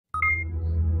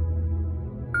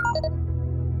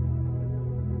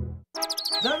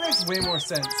That makes way more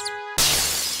sense.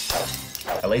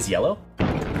 LA's yellow?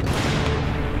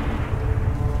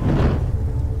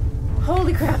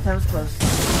 Holy crap, that was close.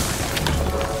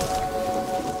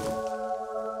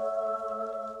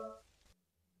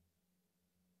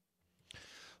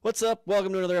 What's up?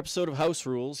 Welcome to another episode of House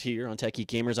Rules here on Tech Geek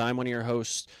Gamers. I'm one of your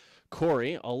hosts,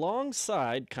 Cory,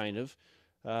 alongside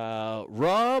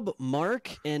Rob,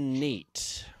 Mark, and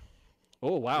Nate.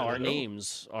 Oh wow, our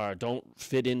names don't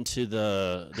fit into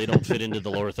the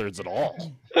lower thirds at all.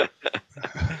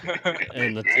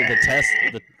 And the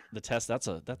test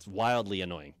that's wildly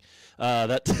annoying.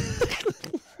 That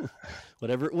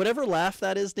whatever laugh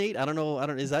that is, Nate. I don't know.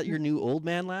 Is that your new old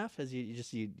man laugh? As you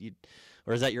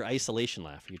or is that your isolation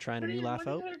laugh? Are you trying a new laugh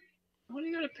out? Why do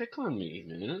you gotta pick on me,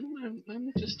 man?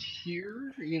 I'm just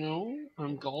here,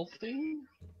 I'm golfing.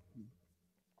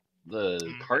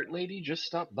 The cart lady just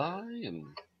stopped by, and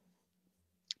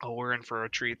we're in for a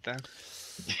treat then.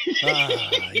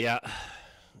 Yeah.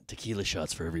 Tequila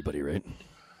shots for everybody, right?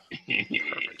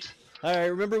 Perfect. All right,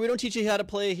 remember, we don't teach you how to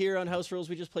play here on House Rules.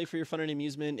 We just play for your fun and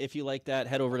amusement. If you like that,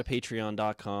 head over to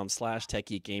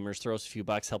patreon.com/techgeekgamers. Throw us a few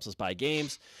bucks, helps us buy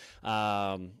games.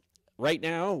 Right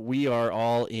now, we are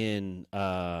all in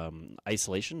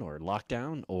isolation or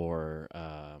lockdown or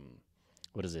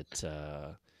what is it?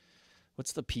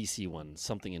 What's the PC one?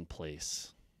 Something in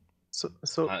place. So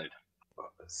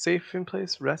safe in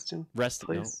place, rest in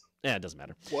place. No. Yeah, it doesn't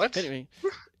matter. What? Anyway,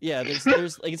 yeah,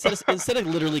 there's like instead of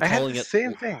literally calling it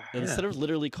same thing. Instead of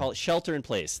literally call it shelter in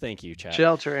place. Thank you, chat.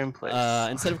 Shelter in place.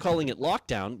 Instead of calling it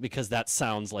lockdown, because that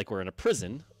sounds like we're in a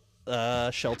prison,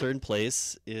 shelter in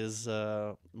place is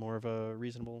more of a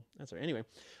reasonable answer. Anyway,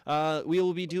 we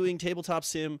will be doing tabletop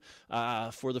sim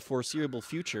for the foreseeable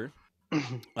future.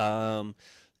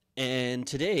 And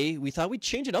today we thought we'd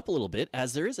change it up a little bit,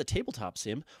 as there is a tabletop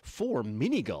sim for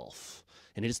mini golf,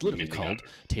 and it is literally called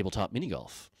Tabletop Mini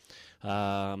Golf.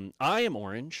 I am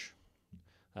orange,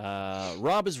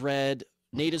 Rob is red,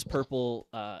 Nate is purple,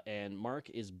 and Mark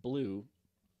is blue.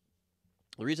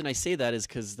 The reason I say that is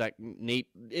because that Nate,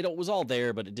 it was all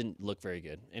there, but it didn't look very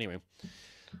good. Anyway,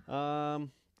 long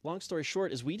story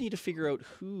short is we need to figure out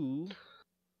who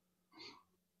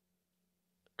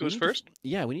goes first.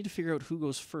 Yeah, we need to figure out who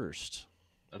goes first.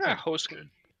 Yeah, host good.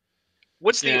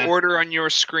 What's the order on your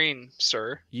screen,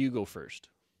 sir? You go first.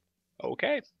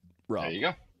 Okay. Rob. There you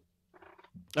go.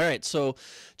 All right, so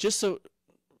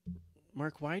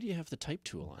Mark, why do you have the type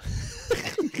tool on?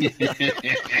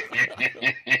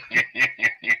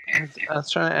 I was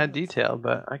trying to add detail,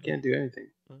 but I can't do anything.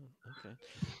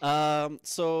 Okay.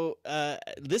 So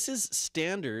this is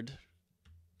standard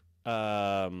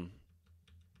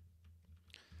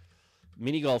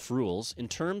mini golf rules in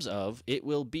terms of it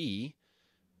will be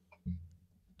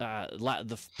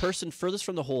the person furthest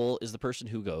from the hole is the person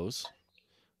who goes,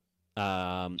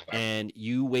 and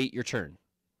you wait your turn.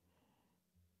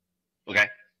 Okay.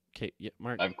 Okay, yeah,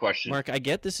 Mark. I have a question. Mark, I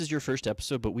get this is your first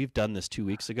episode, but we've done this 2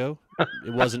 weeks ago.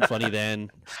 It wasn't funny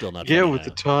then. Still not. Yeah, funny with now.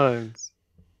 the times.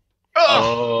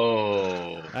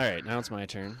 Oh. All right, now it's my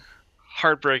turn.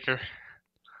 Heartbreaker.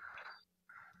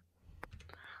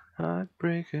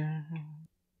 Heartbreaker.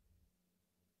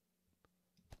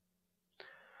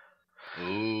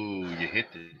 Ooh, you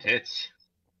hit the tits.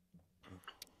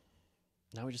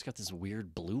 Now we just got this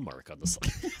weird blue mark on the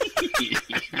side.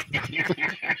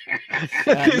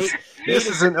 This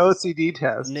is an OCD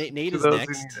test. Nate is those who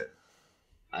next. need it.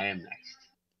 I am next.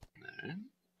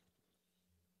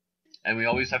 And we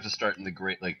always have to start in the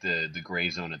gray, the gray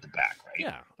zone at the back, right?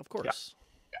 Yeah, of course.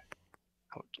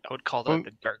 I would call that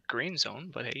the dark green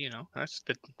zone, but hey, that's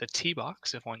the tee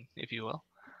box, if you will.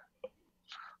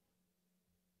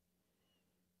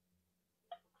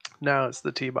 Now it's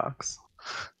the tee box.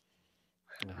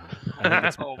 I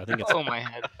think it's oh my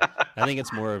head. I think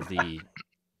it's more of the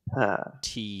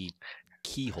T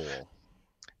keyhole.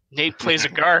 Nate plays a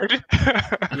guard.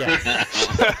 Yeah.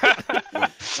 All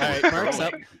right, Mark's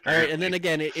up. All right, and then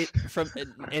again,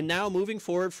 and now moving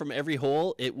forward from every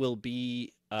hole, it will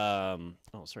be. Oh,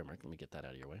 sorry, Mark. Let me get that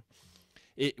out of your way.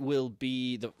 It will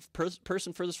be the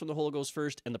person furthest from the hole goes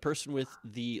first, and the person with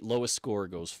the lowest score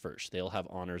goes first. They'll have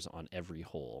honors on every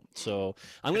hole. So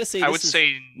I'm going to say I would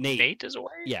say Nate is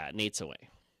away. Yeah, Nate's away.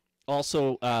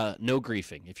 Also, no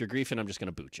griefing. If you're griefing, I'm just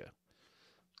going to boot you.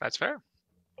 That's fair.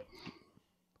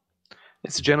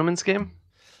 It's a gentleman's game.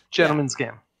 Gentleman's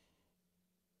game.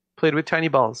 Played with tiny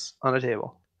balls on a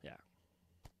table. Yeah.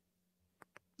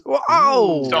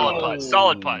 Wow! Solid putt.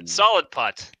 Solid putt. Solid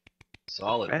putt.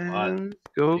 Solid putt. And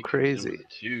go crazy.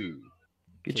 Two.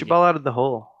 Get your ball out of the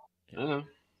hole. I know.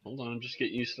 Hold on, I'm just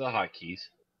getting used to the hotkeys.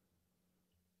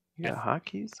 You got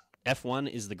hotkeys? F1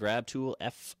 is the grab tool.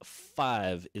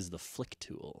 F5 is the flick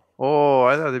tool. Oh,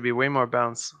 I thought there'd be way more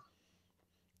bounce.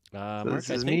 Mark, this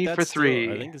is I think me that's for still,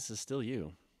 3. I think this is still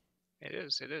you. It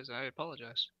is. It is. I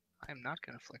apologize. I am not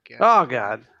gonna flick yet. Oh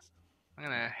God, I'm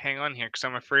gonna hang on here because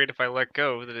I'm afraid if I let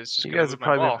go that it's just you gonna guys move have my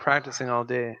probably ball. been practicing all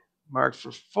day. Mark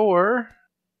for 4.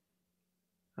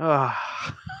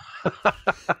 Ah.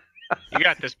 You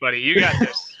got this, buddy. You got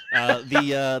this.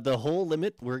 The whole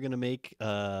limit we're gonna make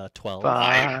 12.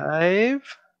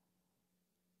 5.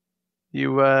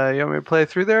 You want me to play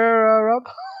through there, Rob?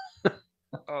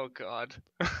 Oh God.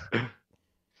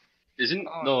 Isn't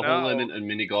Oh, the whole no. limit in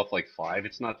mini golf like 5?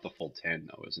 It's not the full 10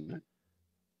 though, isn't it?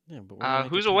 Yeah, but we're gonna make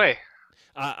Who's it 10. away?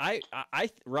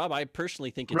 Rob, I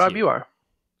personally think it's Rob, you. you are.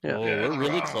 Yeah. Oh, Yeah. we're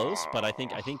really close, but I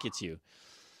think it's you.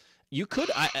 You could.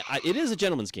 It is a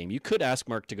gentleman's game. You could ask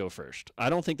Mark to go first. I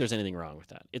don't think there's anything wrong with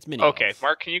that. It's mini. Okay, golf.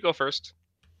 Mark, can you go first?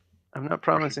 I'm not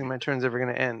promising my turn's ever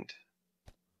going to end.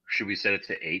 Should we set it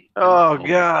to 8? Oh, my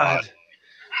God.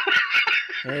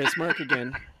 All right, it's Mark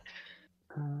again.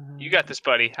 You got this,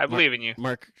 buddy. I believe in you.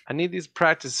 Mark. I need these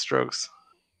practice strokes.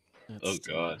 Oh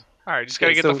God. All right, just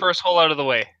gotta Okay, get the so- first hole out of the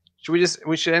way. We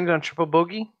should end on triple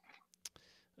bogey?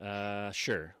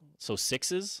 Sure. So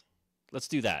 6s. Let's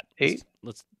do that. 8?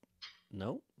 Let's.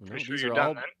 No. Pretty sure These you're are done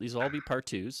all. then. These will all be part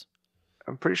 2s.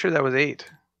 I'm pretty sure that was 8.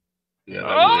 Yeah, that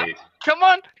Oh! was 8. Come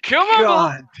on, come on.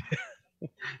 God.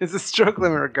 It's a stroke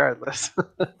limit regardless.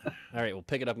 All right, we'll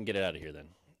pick it up and get it out of here then.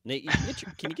 Nate,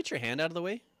 can you get your hand out of the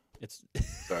way? It's.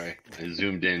 Sorry, I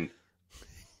zoomed in.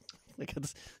 Like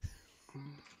it's.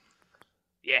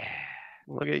 Yeah.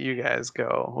 Look at you guys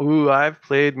go. Ooh, I've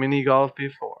played mini golf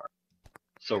before.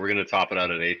 So we're gonna top it out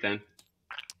at 8 then.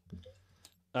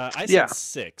 I said Yeah.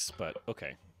 6, but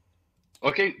okay.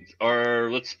 Okay, or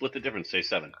let's split the difference. Say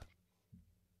 7.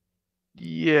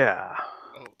 Yeah.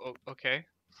 Oh, okay.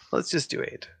 Let's just do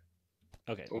 8.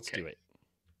 Okay, let's Okay. do it.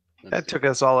 That took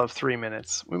us all of 3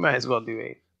 minutes. We might as well do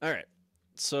 8. All right.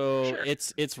 So Sure.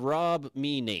 it's Rob,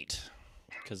 me, Nate,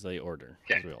 because they order.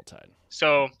 'Cause Okay. we all tied.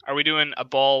 So, are we doing a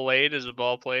ball laid as a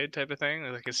ball played type of thing?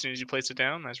 Like as soon as you place it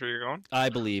down, that's where you're going. I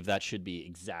believe that should be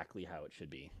exactly how it should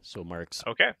be. So Mark's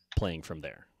Okay. playing from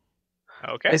there.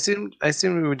 Okay. I assumed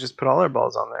we would just put all our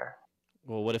balls on there.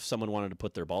 Well, what if someone wanted to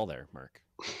put their ball there, Mark?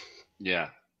 Yeah.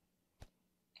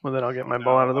 Well, then I'll get my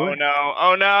ball out of the way. Oh no!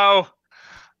 Oh no!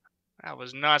 That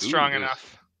was not strong there's-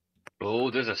 enough.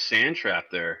 Oh, there's a sand trap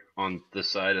there on the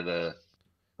side of the.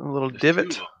 A little there's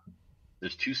divot. 2.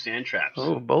 There's 2 sand traps.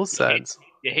 Oh, both sides.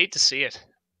 You hate to see it.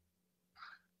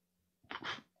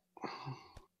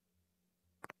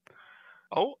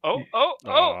 Oh!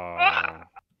 Ah!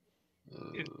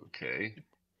 Okay.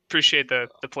 Appreciate the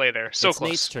play there. So it's close.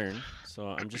 Nate's turn. So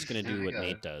I'm just gonna do I what got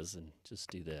Nate it. does and just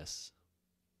do this.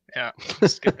 Yeah.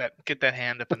 Just get that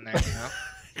hand up in there. You know.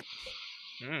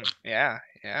 Yeah.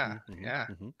 Mhm, Yeah.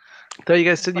 mhm. I thought you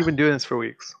guys said you've been doing this for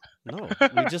weeks. No,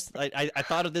 we just I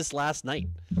thought of this last night.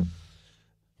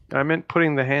 I meant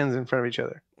putting the hands in front of each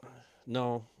other.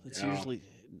 No, it's No. usually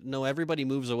no. Everybody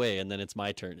moves away, and then it's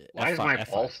my turn. Why is F5, my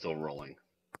F5. ball still rolling?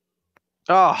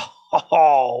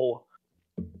 Oh,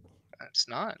 That's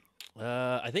not.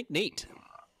 I think Nate.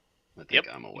 I think Yep,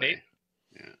 I'm away.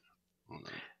 Nate. Yeah. Hold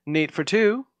on. Nate for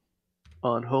 2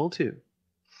 on hole 2.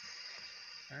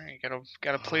 All right.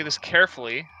 Gotta play this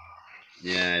carefully.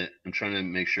 Yeah, I'm trying to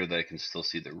make sure that I can still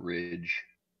see the ridge.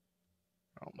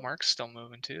 Oh, Mark's still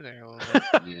moving too there a little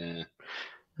bit.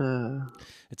 Yeah.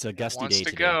 It's a gusty wants day to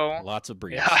today. go. Lots of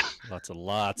breeze. Yeah. Lots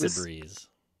of This- breeze.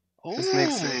 This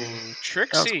makes Ooh,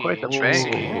 Trixie. quite the Trixie.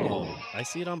 bang. Oh, I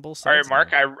see it on both All right, sides.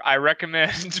 Mark. now. I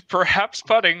recommend perhaps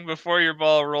putting before your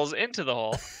ball rolls into the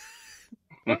hole.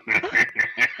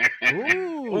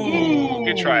 Ooh,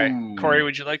 good try. Cory,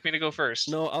 would you like me to go first?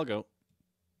 No, I'll go.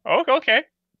 Oh, okay.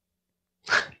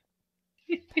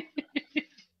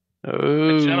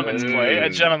 Oh, A gentleman's play. A Ooh.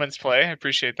 gentleman's play. I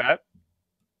appreciate that.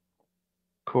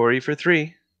 Cory for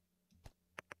 3.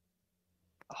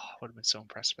 Oh, I would have been so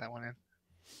impressed with that one in.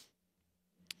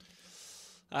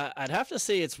 I'd have to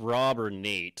say it's Rob or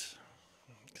Nate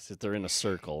because they're in a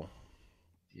circle.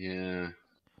 Yeah.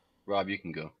 Rob, you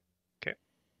can go. Okay.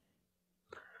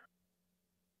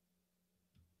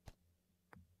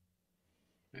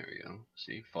 There we go.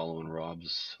 See, following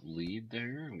Rob's lead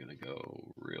there. I'm going to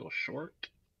go real short.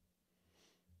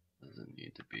 Doesn't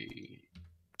need to be.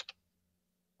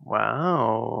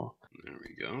 Wow. There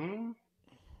we go.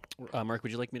 Mark,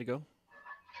 would you like me to go?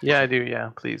 Yeah, I do. Yeah,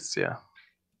 please. Yeah.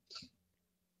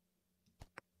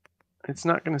 It's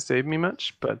not going to save me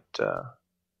much, but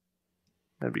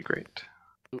that'd be great.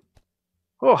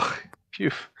 Oh,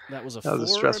 phew. That was a That was a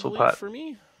 4, stressful I believe, putt. for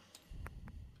me.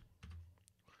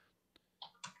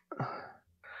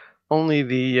 Only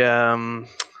the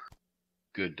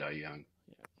Good die young.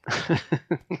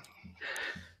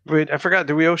 Wait, I forgot.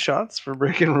 Do we owe shots for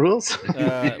breaking rules?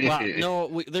 Wow,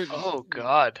 no, Oh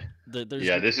God. there's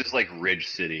Yeah, this is like Ridge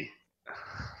City.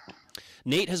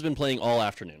 Nate has been playing all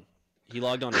afternoon. He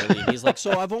logged on early and he's like,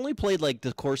 "So I've only played like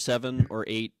the core 7 or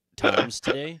 8 times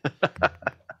today."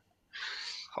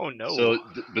 Oh no. So,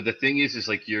 but the thing is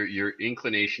like your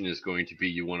inclination is going to be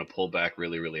you want to pull back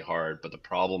really, really hard. But the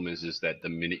problem is that the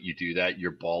minute you do that,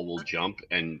 your ball will jump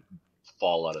and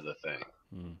fall out of the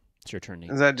thing. It's your turn,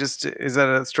 Nate. Is that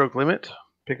a stroke limit?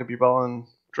 Pick up your ball and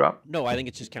drop? No, I think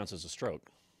it just counts as a stroke.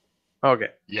 Okay.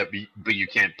 Yeah, but you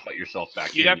can't put yourself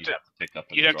back You'd in. have to pick up.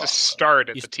 And You'd have drop. to start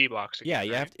at You the tee box again. Yeah,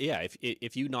 you right? have to, yeah.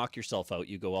 If you knock yourself out,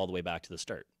 you go all the way back to the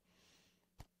start.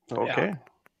 Okay.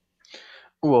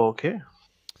 Well, okay.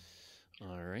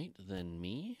 All right, then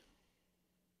me.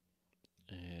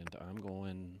 And I'm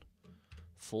going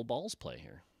full balls play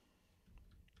here.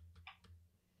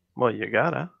 Well, you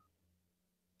gotta.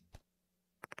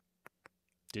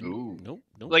 Ooh. Nope.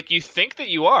 Like you think that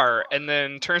you are, and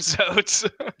then turns out.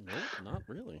 Nope, not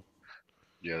really.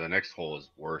 Yeah, the next hole is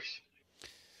worse.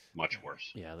 Much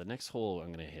worse. Yeah, the next hole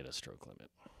I'm going to hit a stroke limit.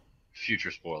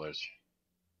 Future spoilers.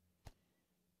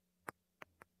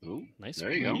 Ooh, Nice.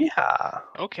 There you go. Yeah.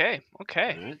 Okay. All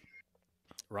right.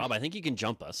 Rob, I think you can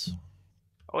jump us.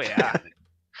 Oh yeah.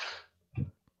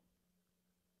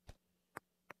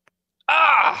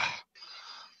 Ah.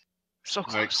 So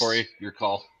close. All right, Cory, your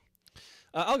call.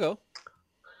 I'll go.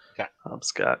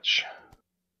 Hopscotch.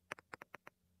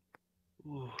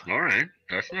 Ooh. All right,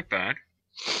 that's not bad.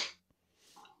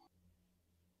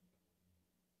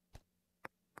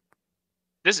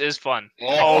 This is fun.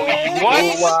 Oh,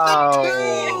 what?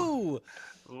 Wow.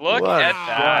 Look What? at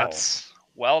that.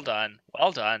 Well done.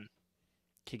 Well done.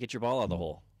 Can't get your ball out of the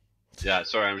hole. Yeah,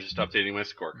 sorry, I'm just updating my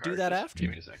scorecard. Do that Just after.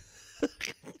 Give me a sec.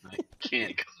 I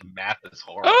can't because math is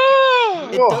horrible.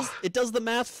 Oh! It does the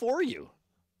math for you.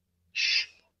 Shh.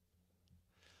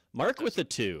 Mark with a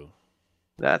 2.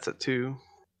 That's a 2.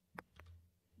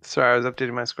 Sorry, I was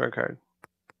updating my scorecard.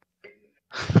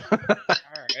 All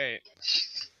right.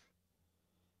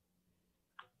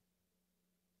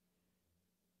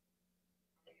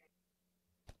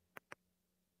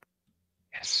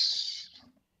 Yes.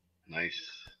 Nice.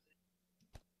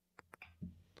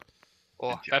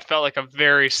 Oh, Good job. that felt like a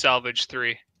very salvage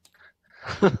 3.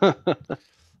 Feeling All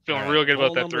right, real good hole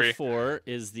about that number 3. 4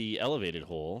 is the elevated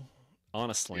hole on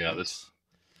a slant. Yeah, this.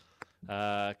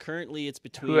 Currently, it's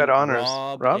between Who had honors?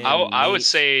 Rob? Rob? And I would Nate,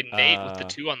 say Nate with the uh,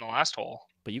 2 on the last hole.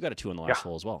 But you got a 2 on the last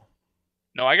hole as well.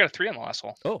 No, I got a 3 on the last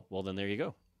hole. Oh, well then there you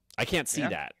go. I can't see Yeah.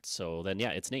 that, so then yeah,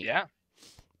 it's Nate. Yeah.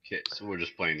 Okay, so we're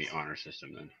just playing the honor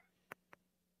system then.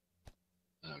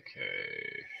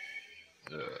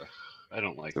 Okay. I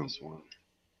don't like this one.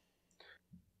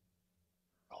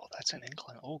 Oh, that's an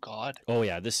incline. Oh God. Oh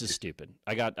yeah, this is stupid.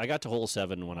 I got to hole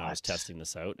 7 when I was What? testing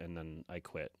this out, and then I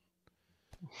quit.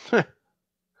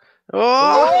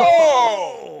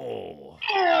 Oh!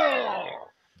 Oh!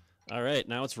 All right,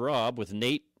 now it's Rob with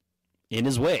Nate in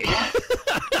his way.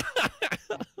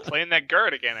 Playing that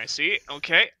guard again, I see.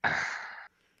 Okay.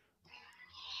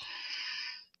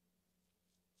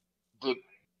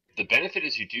 The benefit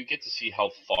is you do get to see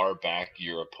how far back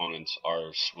your opponents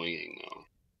are swinging,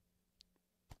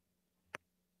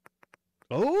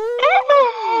 though.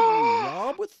 Oh!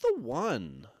 Rob with the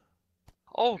 1.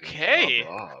 Okay. Good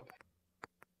job, Rob.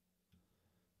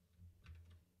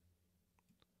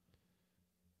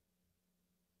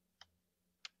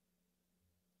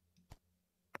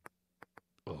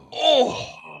 Oh.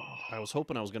 I was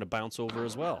hoping I was going to bounce over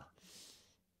as well.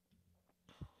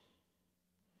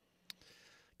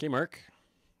 Okay, Mark.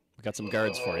 We got some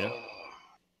guards for you.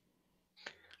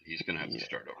 He's gonna have to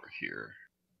start over here.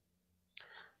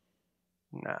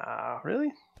 Nah,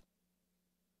 really?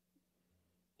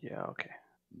 Yeah, okay.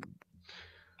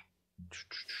 Do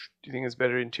you think it's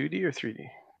better in 2D or 3D?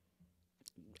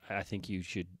 I think you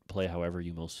should play however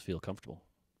you most feel comfortable.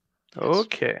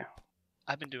 Okay.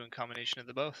 I've been doing combination of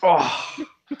the both. Oh,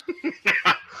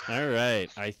 All right.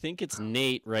 I think it's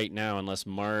Nate right now, unless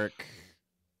Mark...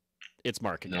 It's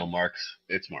Mark again. No,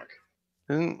 it's Mark.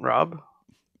 isn't Rob?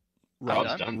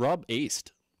 Rob's done. Rob aced.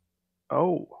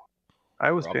 Oh, I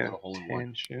was Rob paying got a hole in one.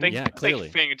 attention. Thank Yeah, you clearly.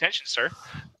 for paying attention, sir.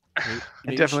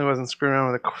 I definitely wasn't screwing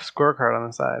around with a scorecard on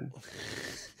the side.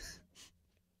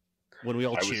 When we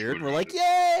all I was cheered, screwed we're around like,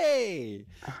 "Yay!"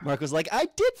 Mark was like, "I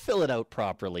did fill it out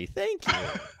properly. Thank you."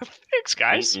 Thanks,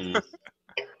 guys. Mm-mm.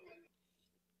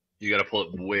 You gotta pull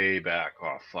it way back.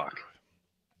 Oh, fuck.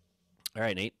 All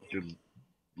right, Nate. Dude, Or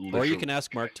you literally- can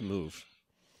ask Mark to move.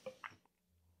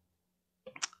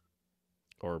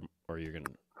 Or or you're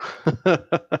gonna.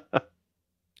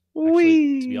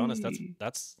 Whee! Actually, to be honest,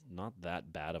 that's not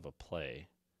that bad of a play.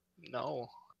 No.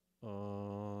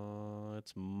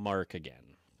 It's Mark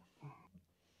again.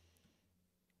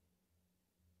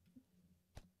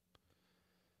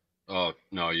 Oh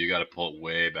no, you got to pull it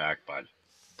way back, bud.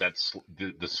 That's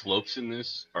the slopes in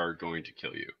this are going to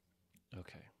kill you.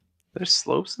 Okay. There's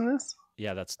slopes in this?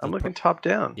 Yeah, that's. I'm looking top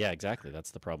down. Yeah, exactly.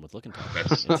 That's the problem with looking top.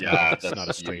 That's It's that's not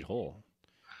a straight hole.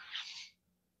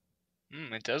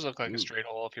 It does look like a straight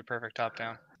hole if you're perfect top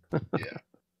down. Yeah.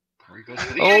 Cory goes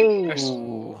for the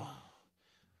Oh,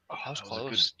 That was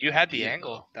close. You had the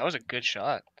angle. That was a good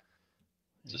shot.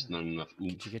 Just not enough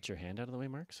oomph. Could you get your hand out of the way,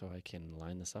 Mark, so I can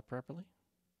line this up properly?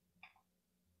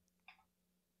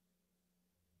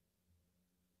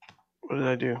 what did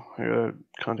I do? I got a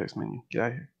context menu. Get out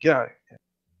of here. Get out of here.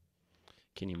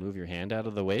 Can you move your hand out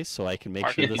of the way so I can make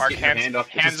Mark, sure this? Mark, hands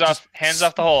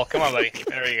off the hole. Come on, buddy.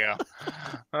 There you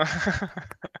go.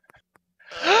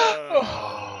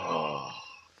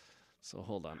 So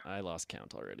hold on, I lost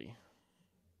count already.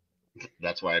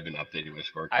 That's why I've been updating my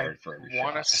scorecard I for every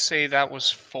want to shot. say that was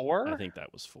 4. I think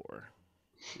that was 4.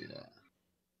 Yeah.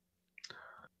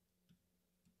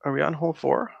 Are we on hole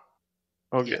 4?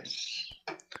 Oh, Yes.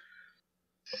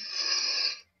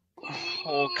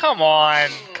 Oh, come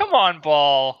on,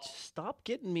 ball. Stop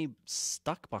getting me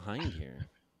stuck behind here.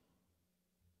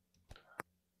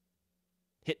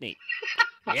 Hit Nate.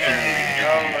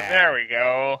 Yeah. There we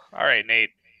go. All right, Nate.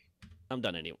 I'm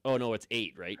done anyway. Oh no, it's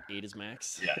 8, right? 8 is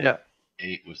max. Yeah. Yeah.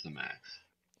 8 was the max.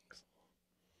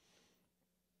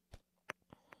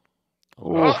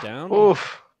 Oof. Down.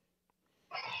 Oof.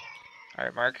 All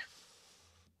right, Mark.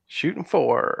 Shooting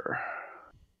 4.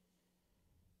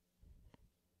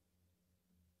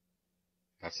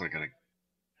 That's not gonna.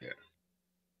 Yeah.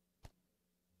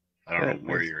 I don't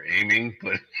know where you're aiming,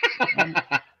 but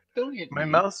don't hit My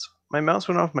me. mouse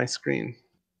went off my screen.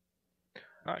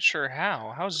 Not sure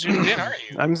how. How zoomed in are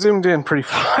you? I'm zoomed in pretty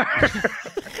far.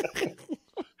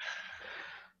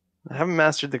 I haven't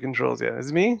mastered the controls yet.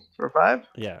 Is it me for 5?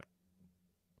 Yeah.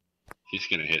 He's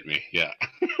gonna hit me. Yeah.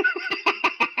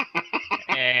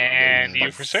 And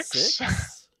you for 6?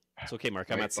 6? It's okay, Mark.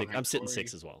 I'm Right at 6. behind I'm sitting Cory.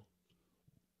 6 as well.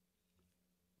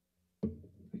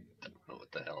 Oh,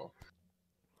 what the hell?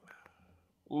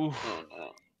 Oof. Oh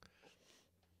no.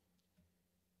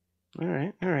 All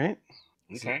right. All right.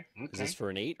 Okay. Is this for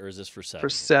an 8 or is this for 7? For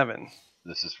 7.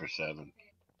 This is for 7.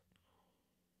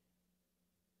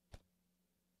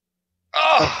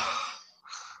 Oh!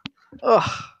 Ugh.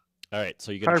 All right,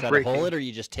 so you're gonna try to hole Heartbreaking. it, or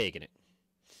you just taking it?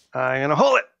 I'm gonna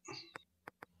hole it.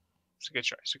 It's a good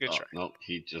try. It's a good Oh, try. no,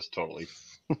 he just totally.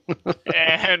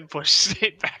 And push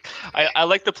it back. I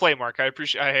like the play, Mark. I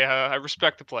appreciate. I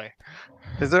respect the play.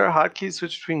 Is there a hotkey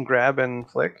switch between grab and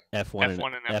flick? F1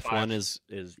 F1 and F5. F1 is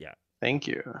yeah. Thank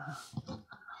you.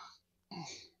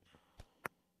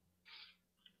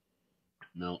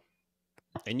 No.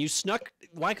 And you snuck.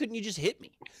 Why couldn't you just hit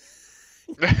me?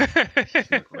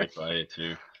 Snuck right by it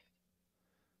too.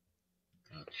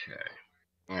 Okay.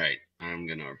 All right. I'm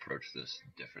gonna approach this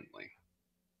differently.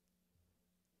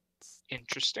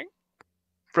 Interesting.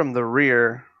 From the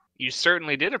rear. You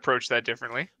certainly did approach that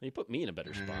differently. You put me in a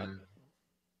better spot.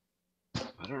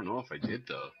 I don't know if I did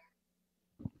though.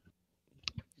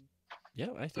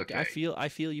 Yeah, I think Okay. I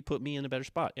feel you put me in a better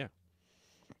spot. Yeah.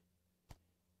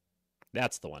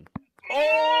 That's the one.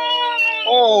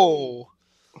 Oh!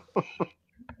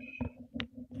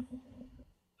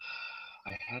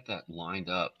 I had that lined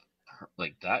up.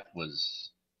 Like that was.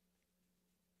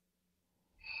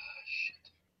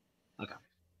 Shit. Okay.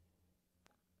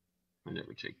 I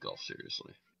never take golf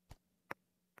seriously.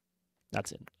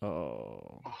 That's it.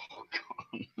 Oh, Oh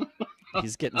god.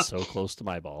 he's getting so close to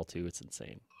my ball too. It's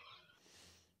insane.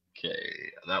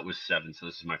 Okay, that was 7, so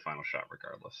this is my final shot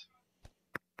regardless.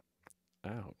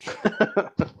 Ouch.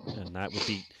 And that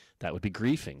would be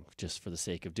griefing just for the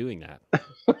sake of doing that.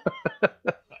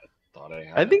 Thought I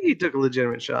had I think he took a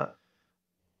legitimate shot.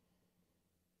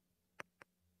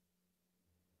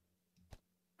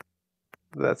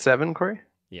 Was that 7, Cory?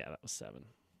 Yeah, that was 7.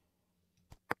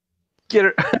 Get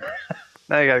her.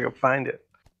 Now you gotta go find it.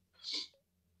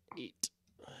 8.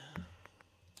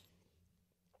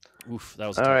 Oof, that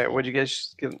was All right, what'd you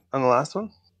guys get on the last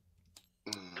one?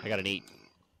 I got an 8.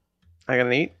 I got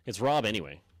an 8. It's Rob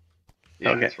anyway.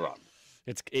 Yeah, Okay. that's wrong.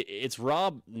 It's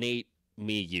Rob, Nate,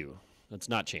 me, you. That's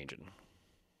not changing.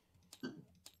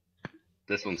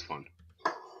 This one's fun.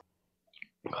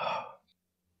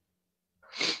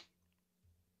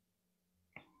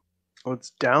 Oh,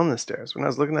 it's down the stairs. When I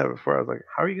was looking at it before, I was like,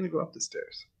 how are you going to go up the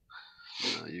stairs?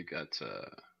 You got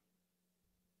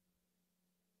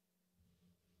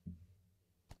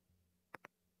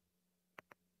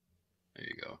There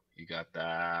you go. You got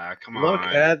that. Come Look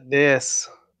on. at this.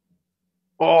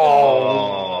 Oh.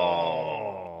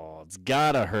 Oh, it's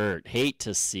gotta hurt. Hate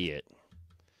to see it.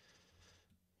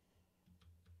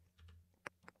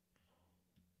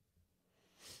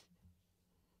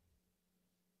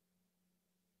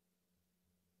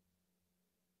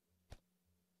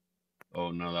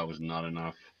 Oh no, that was not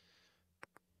enough.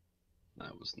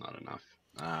 That was not enough.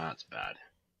 Ah, that's bad.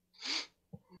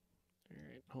 All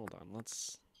right, hold on.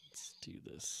 Let's do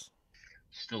this.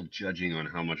 Still judging on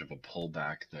how much of a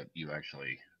pullback that you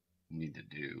actually need to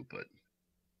do, but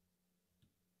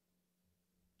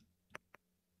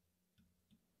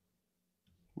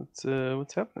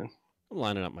What's happening? I'm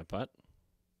lining up my putt.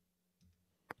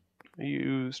 Are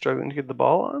you struggling to get the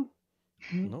ball on?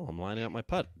 No, I'm lining up my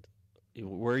putt.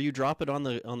 Where you drop it on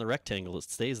the rectangle, it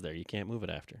stays there. You can't move it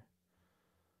after.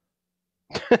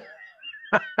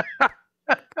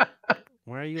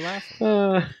 Why are you laughing?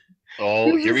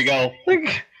 oh, here we go.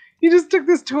 Like, you just took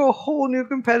this to a whole new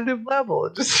competitive level.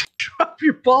 Just drop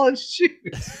your ball and shoot.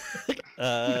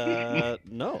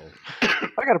 No.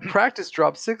 I got to practice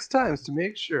drop 6 times to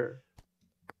make sure.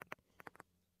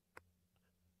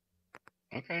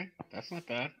 Okay, that's not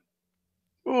bad.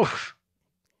 Oof.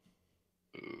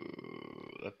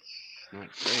 That's not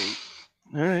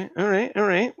great. All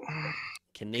right.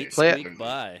 Can Nate Play it. squeak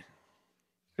by?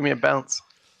 Give me a bounce.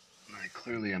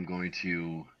 Clearly, I'm going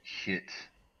to hit.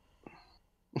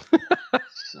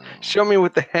 So. Show me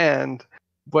with the hand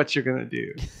what you're gonna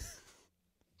do.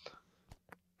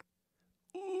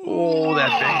 Oh, that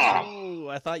bangs. Oh,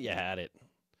 I thought you had it.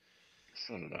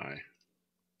 So did I.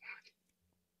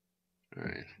 All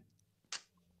right.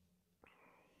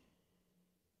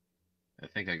 I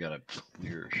think I got a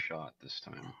clear shot this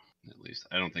time, at least.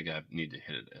 I don't think I need to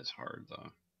hit it as hard, though.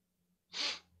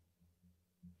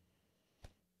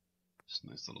 Just a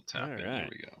nice little tap All in. right. There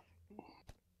we go.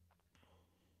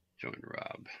 Join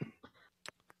Rob.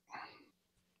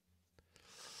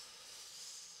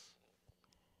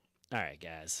 All right,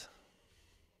 guys.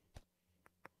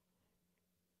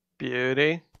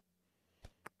 Beauty.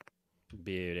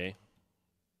 Beauty.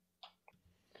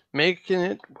 Making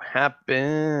it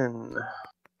happen.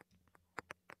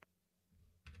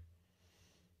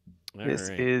 All This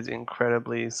right. is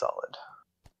incredibly solid.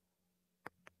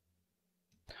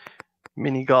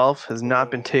 Mini golf has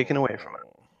not been taken away from it.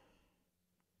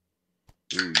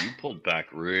 Ooh, you pulled back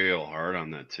real hard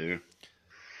on that, too.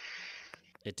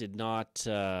 It did not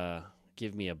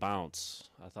give me a bounce.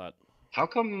 I thought. How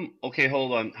come? Okay,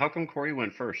 hold on. How come Cory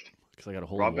went first? Because I got a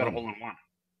hole Rob in got a one. hole in one.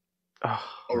 Oh,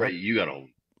 Oh, right, you got a hole.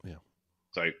 Yeah.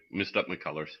 Sorry, missed up my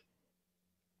colors.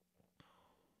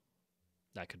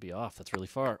 That could be off. That's really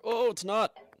far. Oh, it's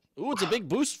not. Ooh, it's a big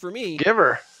boost for me. give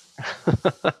her.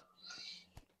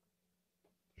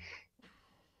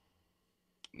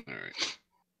 All right.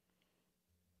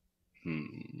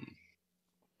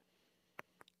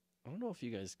 I don't know if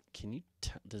you guys can you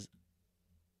does.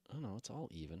 Oh no, it's all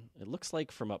even. It looks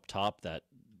like from up top that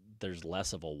there's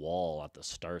less of a wall at the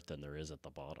start than there is at the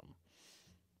bottom.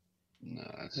 No,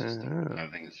 that's just. I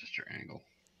think it's just your angle.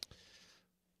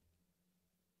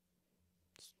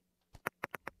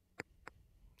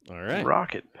 All right.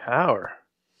 Rocket power.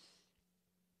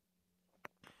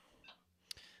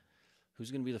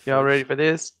 Who's gonna be the first? Y'all ready for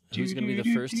this? Who's gonna be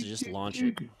the first to just launch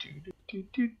it?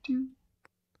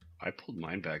 I pulled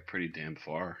mine back pretty damn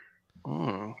far.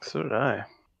 So did I.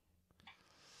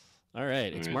 All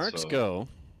right, it's All right, Mark's so- go.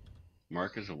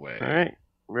 Mark is away. All right.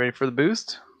 Ready for the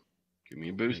boost? Give me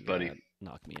a boost, buddy.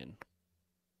 Knock me in.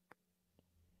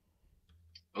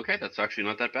 Okay, that's actually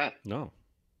not that bad. No.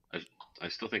 I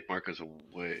still think Mark is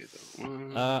away,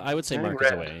 though. I would say I think Mark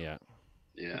is red. away. Yeah.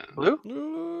 Yeah.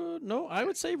 Blue? No, I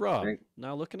would say Rob. think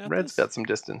Now looking at Red's this, got some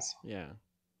distance. yeah,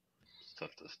 It's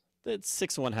tough to. it's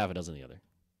 6 of one, half a dozen the other.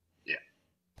 Yeah.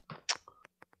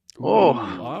 Oh,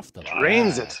 Ooh, off the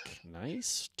drains back. it.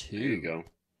 Nice two. There you go.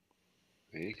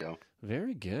 There you go.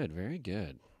 Very good. Very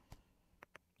good.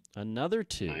 Another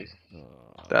two. Nice.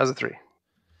 That was a 3.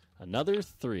 Another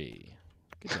 3.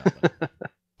 Good job.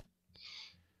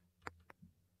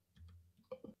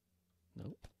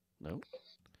 Buddy. Nope.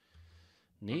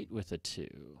 Nate with a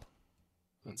 2.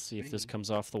 Let's see if this comes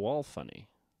off the wall funny.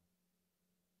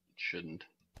 It shouldn't.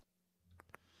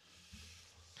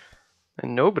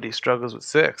 And nobody struggles with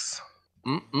 6.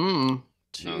 2.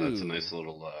 No, that's a nice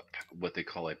little what they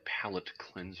call a palate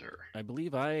cleanser. I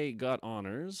believe I got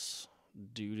honors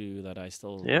due to that I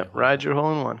still Yep, ride your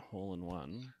hole in one. hole in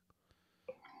one.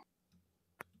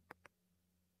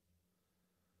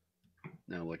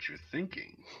 Now, what you're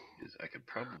thinking is I could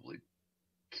probably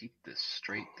keep this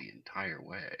straight the entire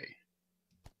way.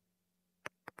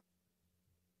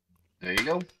 There you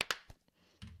go.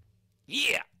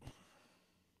 Yeah.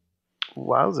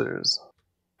 Wowzers.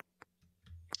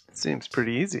 Seems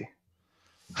pretty easy.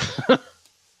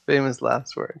 Famous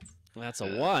last words. That's a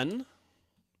 1.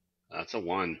 That's a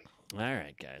 1. All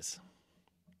right, guys.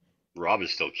 Rob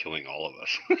is still killing all of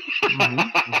us.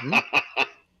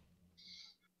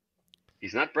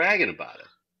 He's not bragging about it.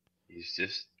 He's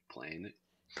just playing it.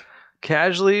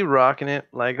 Casually rocking it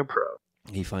like a pro.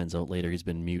 He finds out later he's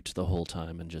been mute the whole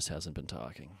time and just hasn't been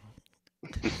talking.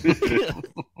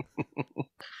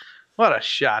 What a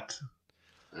shot.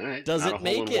 All right. Does not it a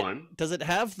make hole in it? one. Does it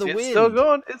have the It's wind? still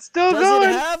going. It's still Does going.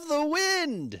 it have the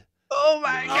wind? Oh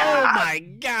my god. Oh my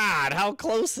god! How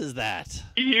close is that?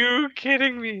 You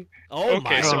kidding me? Oh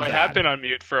Okay, my so god! I have been on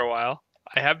mute for a while.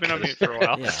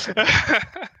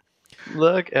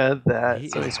 Look at that. He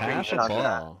So he is half a screenshot that.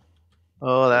 ball.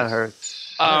 Oh, that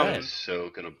hurts. That Um, is so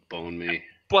gonna bone me.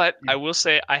 But I will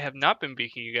say I have not been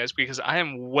beaking you guys because I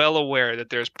am well aware that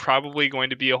there's probably going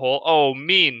to be a hole. Oh,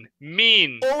 mean.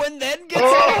 Oh, and then gets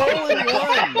a hole in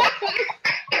one.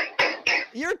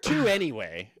 You're 2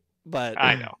 anyway, but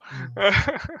I know.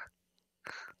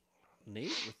 Nate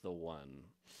with the 1.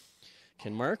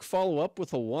 Can Mark follow up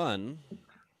with a 1?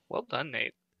 Well done,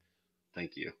 Nate.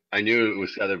 Thank you. I knew it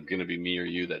was either gonna be me or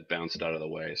you that bounced out of the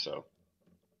way. So,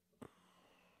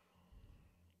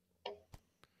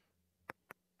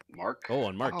 Mark. Oh,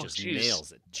 and Mark Oh, just geez.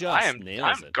 nails it. I'm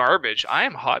garbage. I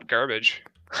am hot garbage.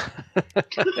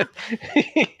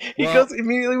 He Well- goes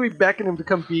immediately. We beckon him to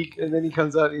come peek, and then he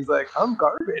comes out and he's like, "I'm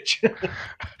garbage."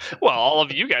 Well, all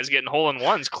of you guys getting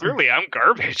hole-in-ones. Clearly, I'm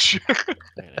garbage.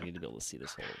 Man, I need to be able to see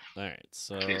this hole. All right,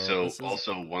 so Okay, so this is-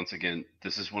 also once again,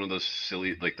 this is one of those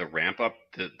silly, like the ramp up.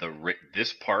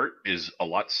 This part is a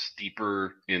lot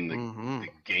steeper in the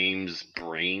game's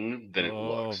brain than it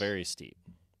looks. very steep.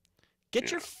 Get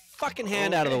Yeah. your fucking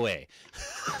hand out of the way.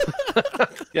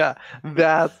 Yeah,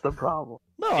 that's the problem.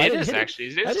 No, I It didn't is hit actually. I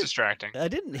It's didn't- distracting. I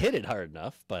didn't hit it hard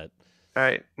enough, but All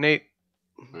right, Nate.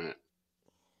 Alright.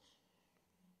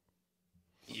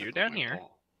 You're down My here.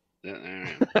 ball. Yeah,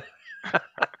 there I am.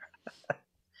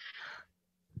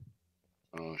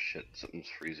 Oh shit! Something's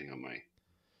freezing on my.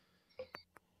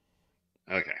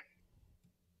 Okay.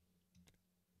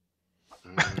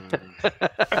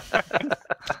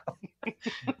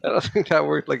 I don't think that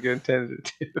worked like you intended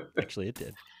it to. actually it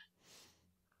did.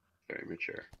 Very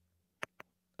mature.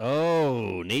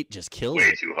 Oh, Nate just kills Way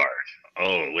it. too hard.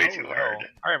 Oh, way too no. hard.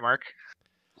 All right, Mark.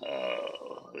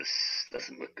 Oh, this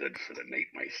doesn't look good for the Nate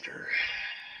Meister.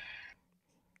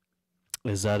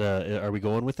 Is that are we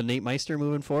going with the Nate Meister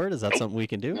moving forward? Is that Nope. something we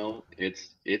can do? No,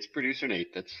 it's producer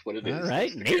Nate. That's what it is. All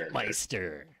right, That's the Nate character.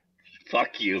 Meister.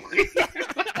 Fuck you.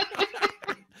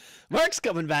 Mark's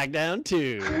coming back down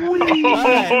too.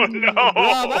 Oh no! Rob,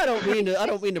 I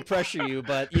don't mean to pressure you,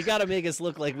 but you got to make us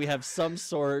look like we have some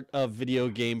sort of video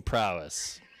game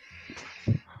prowess.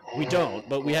 We don't,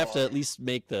 but we have to at least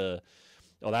make the.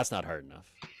 Oh, that's not hard enough.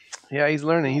 Yeah, he's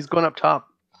learning. He's going up top.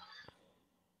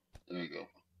 There you go.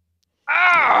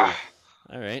 Ah!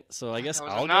 All right, so I guess That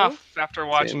was I'll enough after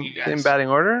watching Same, you guys. same batting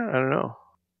order? I don't know.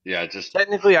 Yeah, just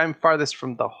Technically, I'm farthest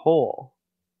from the hole.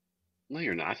 no,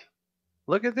 you're not.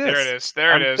 Look at this. There it is.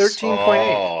 There I'm it is. 13. 13.8.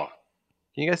 Oh,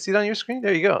 Can you guys see it on your screen?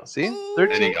 There you go. See? Ooh.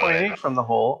 13.8 from the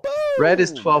hole. Red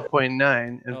is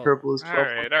 12.9 and Oh. purple is All 12.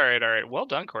 right, all right, all right. Well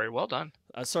done, Corey. Well done.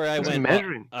 Sorry, I Who's went.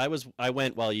 measuring? I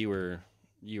went while you were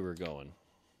going.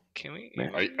 Can we?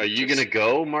 Man. are you gonna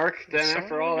go, Mark? Then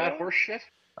after all that horse shit?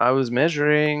 I was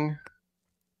measuring.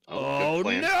 Oh, good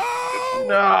plan. no!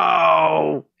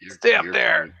 No! You're- Stay up you're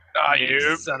there. Oh, you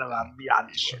Nope. son of a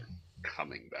bitch.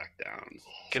 coming back down.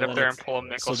 Get So up then there it's- and pull a So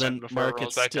Nicholson then, before Mark, it rolls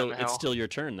it's back still down the hill. it's still your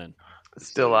turn then,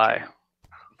 Still I.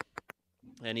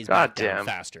 and he's God back down damn.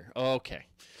 faster. Okay,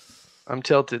 I'm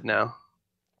tilted now.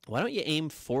 why don't you aim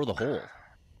for the hole?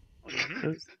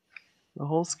 Mhm. The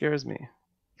hole scares me.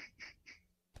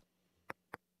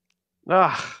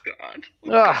 Ah, God.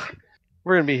 ah.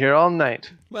 We're gonna be here all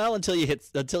night. Well, until you hit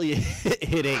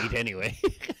 8 anyway.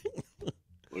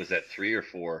 What is that? 3 or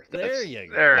 4? There you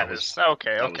go. There That it was- is.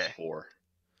 Okay, That was okay. 4.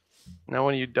 Now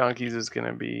one of you donkeys is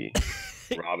gonna be.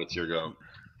 Rob, it's your go.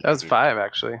 That was 5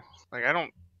 actually. Like I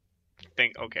don't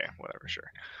think. Okay, whatever.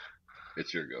 Sure.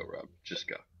 It's your go, Rob. Just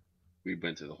go. We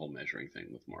went through the whole measuring thing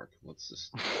with Mark. Let's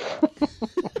just.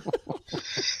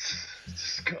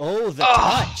 just go. Oh, the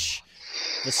Ah. touch,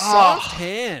 the soft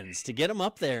hands to get him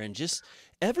up there and just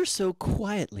ever so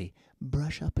quietly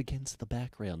brush up against the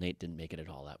back rail. Nate didn't make it at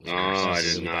all. That was No, that was I a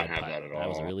did really not bad have putt. that at That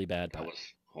was a all. really bad That putt.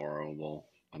 was horrible.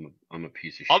 I'm a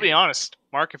piece of shit. I'll be honest,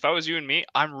 Mark. If I was you and me,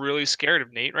 I'm really scared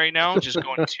of Nate right now. Just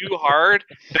going too hard,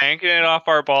 banking it off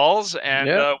our balls, and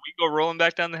Yeah. we go rolling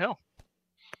back down the hill.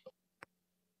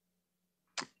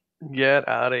 Get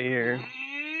out of here.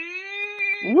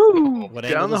 Woo! What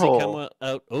angle Down the does he hole. come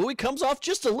out? Oh, he comes off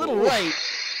just a little right.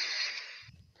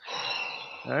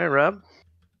 All right, Rob.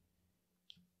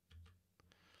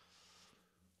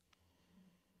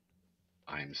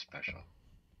 I'm special.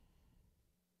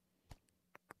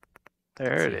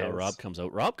 There it See how is. Rob comes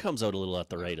out. Rob comes out a little at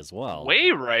the right as well.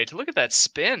 Way right. Look at that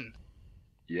spin.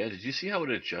 Yeah, did you see how it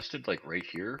adjusted like right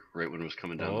here, right when it was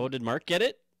coming down? Oh, did Mark get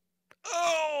it?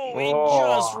 Oh, he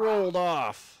Oh. just rolled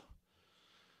off.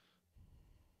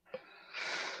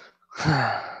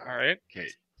 All right. Okay.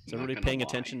 Is everybody paying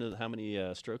attention to how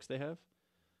many strokes they have?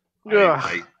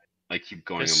 I keep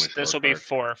going on my This will be scorecard.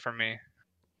 4 for me.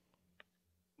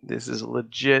 This is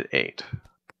legit 8.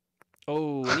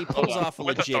 Oh, and he pulls on. off a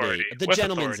With legit authority. 8. The With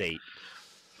gentleman's authority.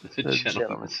 8. The The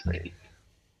gentleman's gentleman's eight.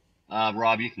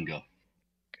 Rob, you can go.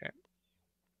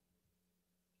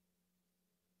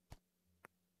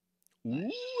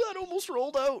 Ooh, that almost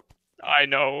rolled out. I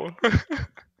know.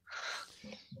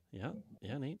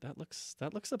 Yeah, Nate, that looks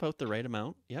about the right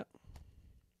amount. Yeah.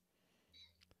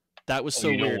 That was so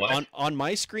you know weird. what? On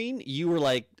my screen, you were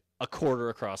like a quarter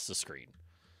across the screen.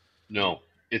 No,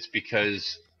 it's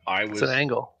because I It's was an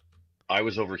angle.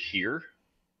 over here.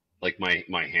 Like my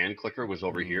hand clicker was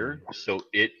over here, so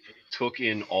it took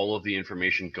in all of the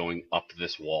information going up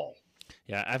this wall.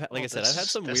 Yeah, I've I've had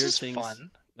some weird things.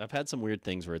 Fun. I've had some weird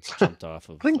things where it's jumped off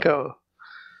of. Plinko.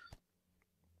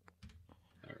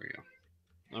 There we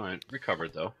go. All right,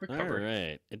 recovered though. All Recovered.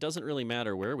 right. It doesn't really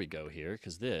matter where we go here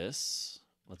because this.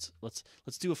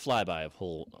 Let's do a flyby of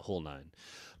hole 9.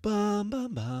 Bum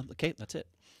bum bum. Okay, that's it.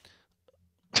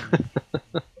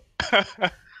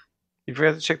 You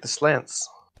forgot to check the slants.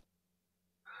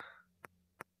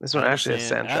 This one Out of the actually has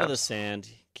sand out of the traps. sand.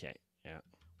 Okay. Yeah.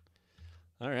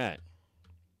 All right.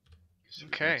 So we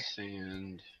Okay. got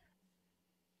sand.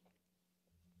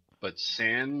 But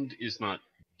sand is not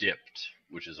dipped,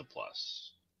 which is a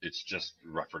plus. It's just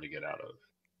rougher to get out of.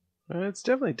 It's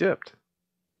definitely dipped.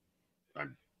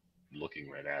 I'm looking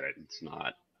right at it. It's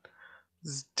not.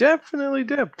 It's definitely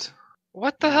dipped.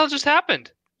 What the hell just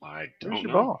happened? I Where's don't your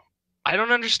know. ball? I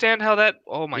don't understand how that.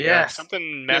 Oh my god! Yes.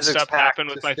 Something messed Physics up hack happened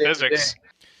to with my save the physics. day.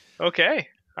 Okay.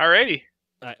 Alrighty.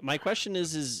 My question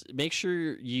is make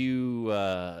sure you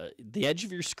the edge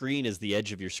of your screen is the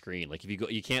edge of your screen. Like if you go,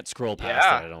 you can't scroll past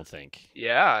Yeah. it. I don't think.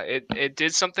 Yeah, it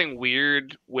did something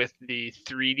weird with the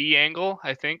 3D angle.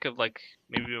 I think of like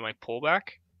maybe my pullback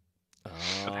of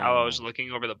how I was Oh,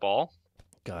 looking over the ball.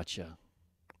 Gotcha.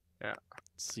 Yeah.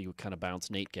 Let's see what kind of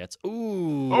bounce Nate gets.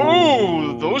 Ooh.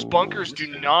 Oh, those bunkers Ooh.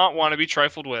 do not want to be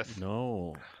trifled with.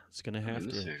 No, it's gonna I'm have in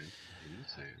the to sand. I'm in the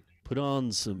sand. put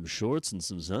on some shorts and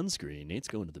some sunscreen. Nate's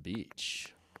going to the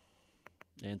beach,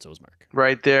 and so is Mark.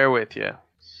 Right there with you.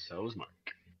 So is Mark.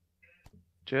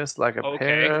 Just like a Okay,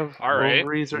 pair of all right.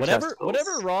 ovaries or Whatever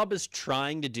testicles. Rob is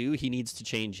trying to do, he needs to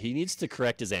change. He needs to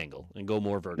correct his angle and go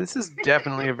more vertical. This is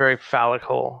definitely a very phallic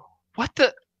hole. What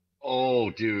the?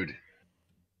 Oh, dude.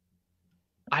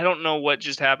 I don't know what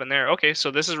just happened there. Okay, so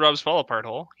this is Rob's fall apart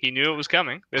hole. He knew it was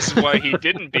coming. This is why he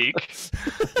didn't beak.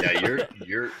 Yeah,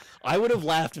 you're. I would have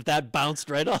laughed if that bounced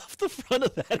right off the front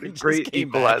of that and Great just came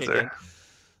back again. equalizer.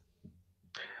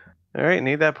 All right,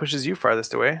 Nate, that pushes you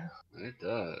farthest away. It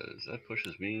does. That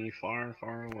pushes me far,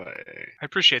 far away. I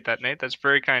appreciate that, Nate. That's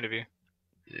very kind of you.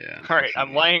 Yeah. All right,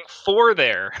 I'm laying 4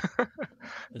 there.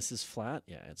 This is flat.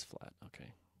 Yeah, it's flat. Okay.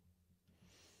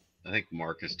 I think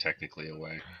Mark is technically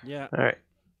away. Yeah. All right,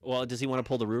 Well, does he want to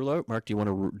pull the ruler out? Mark, do you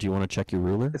want to check your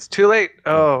ruler? it's too late.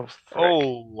 Oh, frick.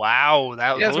 Oh wow,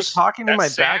 that You guys were was talking to that my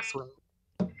sand- backswing.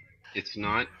 It's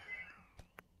not.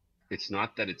 It's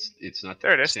not that it's not. that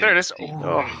There it is, sand there it is. deep.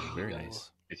 Oh. Very nice.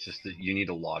 It's just that you need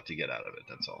a lot to get out of it.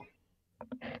 That's all.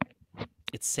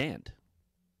 It's sand.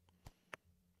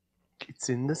 It's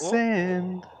in the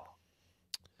sand.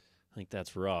 I think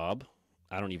that's Rob.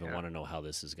 I don't even want to know how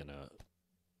this is gonna.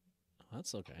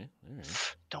 That's okay. All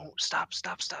right. Don't stop.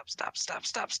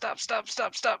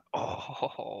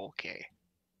 Oh, okay.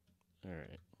 All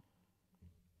right.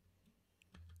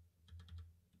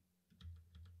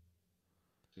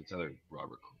 It's either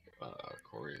Robert,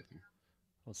 Cory, I think.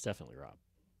 Well, it's definitely Rob.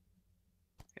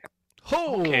 Yeah.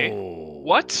 Oh. Okay.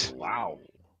 What? Wow.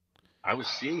 I was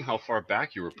seeing how far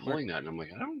back you were pulling that, and I'm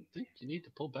like, I don't think you need to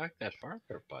pull back that far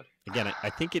there, bud. Again, I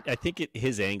think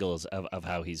his angle is of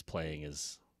how he's playing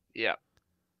is. Yeah.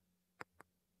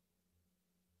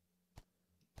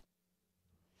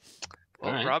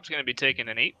 Well, Alright. Rob's gonna be taking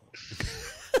an 8.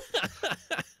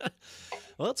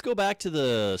 Well, let's go back to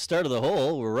the start of the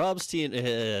hole where Rob's team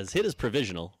has hit his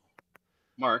provisional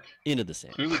Mark, into the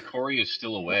sand. clearly Cory is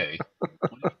still away.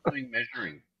 What are you doing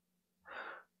measuring?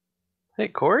 Hey,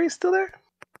 Cory's still there?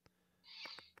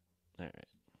 All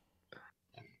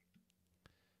right.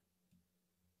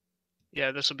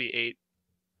 Yeah, this will be 8.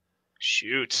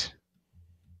 Shoot.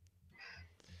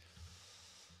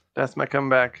 That's my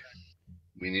comeback.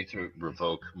 We need to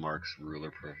revoke Mark's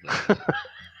ruler privilege.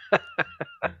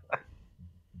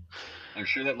 I'm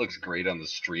sure that looks great on the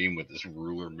stream with this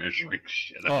ruler measuring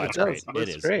shit. Oh, It it's does. great. It It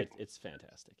looks is. great. It's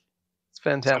fantastic. It's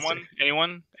fantastic.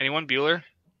 Someone? Anyone? Bueller?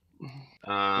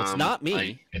 It's not me.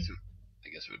 I guess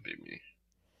it would be me.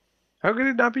 How could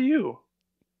it not be you?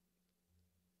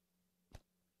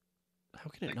 How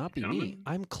can it not be me?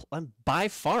 Gentlemen? I'm by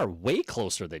far way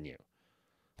closer than you.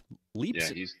 Leaps.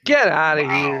 Yeah, he's. Get out of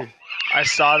Wow. here. I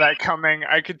saw that coming.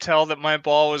 I could tell that my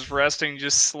ball was resting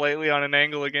just slightly on an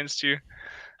angle against you.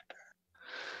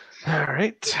 All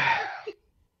right.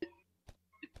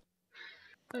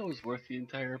 That was worth the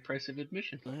entire price of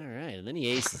admission. All right, and then he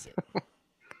aces it.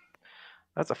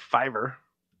 That's a 5-er.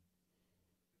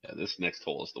 Yeah, this next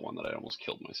hole is the one that I almost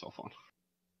killed myself on.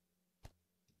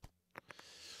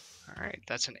 All right,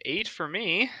 that's an 8 for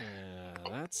me.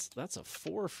 That's a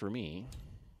 4 for me.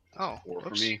 Oh, Or for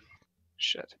whoops. me.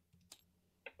 Shit.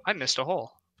 I missed a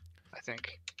hole, I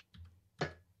think.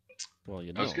 Well,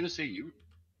 you I was know. gonna say you.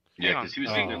 Hang Yeah, on. because he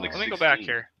was thinking like Let me 16. go back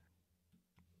here.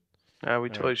 We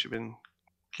totally should have been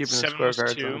keeping the 7 was scorecards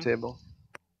on 2. the table.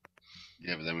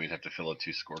 Yeah, but then we'd have to fill out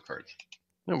 2 scorecards.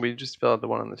 No, we just fill out the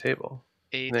one on the table.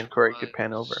 8 And then Cory could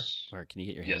pan over. Mark, can you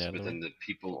get your hand Yes, out but of the then way? the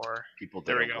people 4. that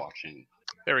There we are go. watching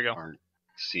There we go. aren't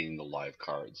seeing the live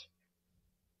cards.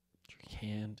 Get your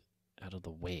hand out of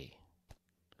the way.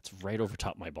 It's right over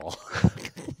top my ball.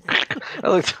 I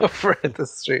looked over at the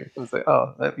stream and was like,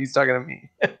 oh, he's talking to me.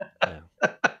 Yeah.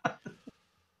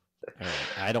 All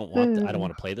right. I don't want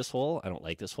to play this hole. I don't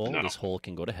like this hole. No. This hole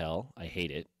can go to hell. I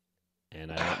hate it,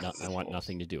 and I want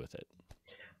nothing to do with it.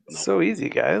 No. So easy,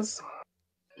 guys.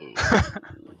 Ooh.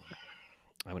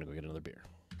 I'm gonna go get another beer.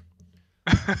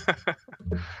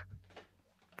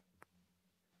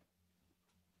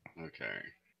 Okay.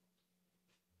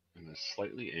 I'm gonna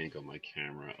slightly angle my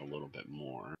camera a little bit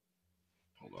more.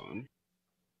 Hold on.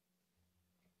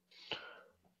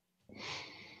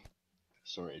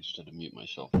 Sorry, I just had to mute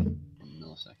myself for a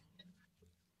millisecond.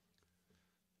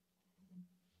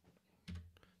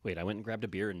 Wait, I went and grabbed a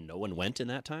beer and no one went in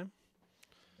that time?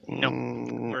 Nope.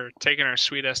 Mm, We're taking our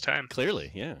sweet ass time.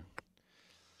 Clearly, yeah.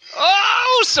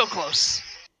 Oh, so close.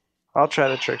 I'll try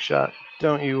the trick shot.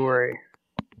 Don't you worry.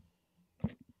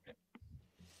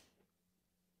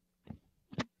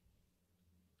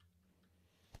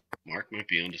 Mark might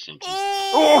be onto something.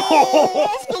 Oh!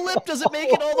 Off the lip! Does it make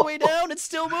it all the way down? It's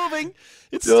still moving.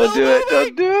 It's Don't still do moving. it.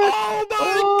 Don't do it. Oh my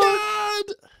Oh.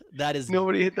 god! That is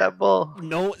Nobody hit that ball.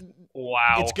 no.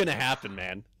 Wow. It's gonna happen,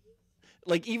 man.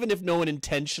 Like even if no one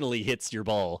intentionally hits your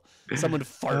ball, someone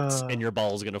farts and your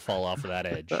ball's gonna fall off of that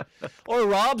edge. Or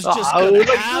Rob's just Oh, gonna what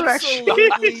direction?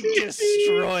 absolutely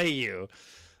destroy you.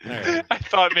 All right. I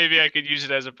thought maybe I could use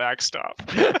it as a backstop.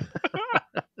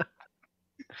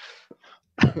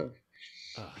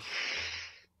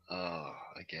 Oh,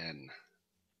 again.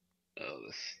 Oh,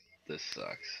 this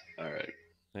sucks. All right.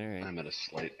 All right. I'm at a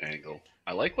slight angle.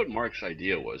 I like what Mark's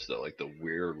idea was, though. Like the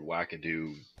weird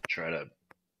wackadoo try to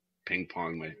ping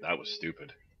pong my. That was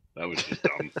stupid. That was just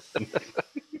dumb.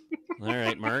 All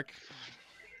right, Mark.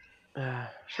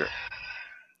 Sure.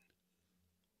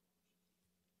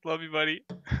 Love you, buddy.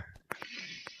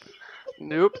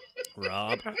 Nope.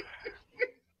 Rob.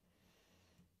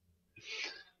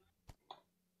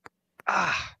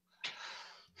 Ah.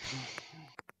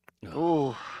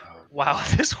 Ooh. Wow,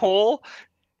 this hole.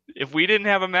 If we didn't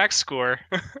have a max score,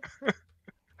 God.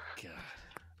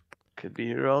 Could be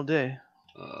here all day.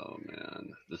 Oh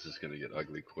man, this is gonna get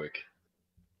ugly quick.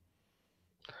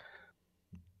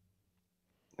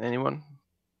 Anyone?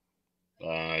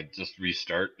 Just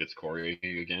restart. It's Cory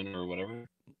again or whatever.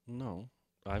 No,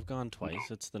 I've gone twice.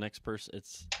 It's the next person.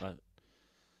 It's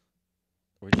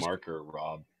we're just Mark or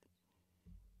Rob.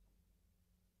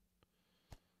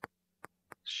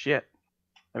 Shit.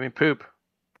 I mean, poop.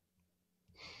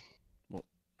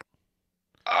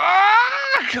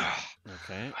 ah!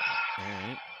 okay. All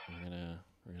right.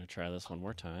 We're gonna try this one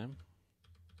more time.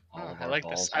 All of I our like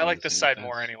balls this. on I like the this same side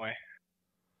more fence. anyway.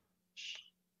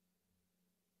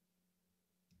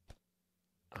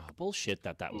 Oh, bullshit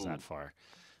that was Ooh. that far.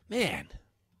 Man.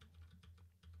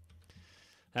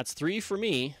 That's 3 for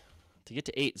me. To get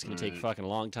to 8 is going to take Right. fucking a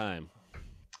long time.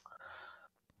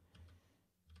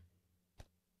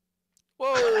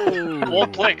 Whoa!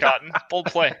 Bold play, Cotton. Bold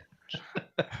play.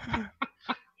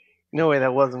 No way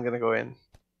that wasn't going to go in.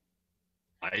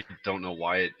 I don't know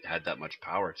why it had that much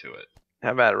power to it.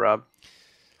 How about it, Rob?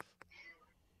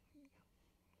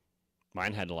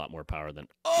 Mine had a lot more power than.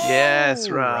 Yes,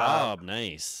 Oh, Rob.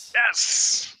 Nice.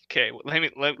 Yes. Okay,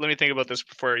 let me think about this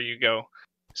before you go.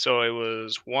 So it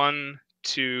was 1,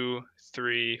 2,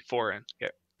 3, 4 in.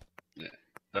 Okay. Yeah.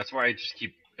 That's why I just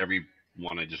keep every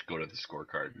one. I just go to the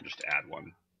scorecard and just add one.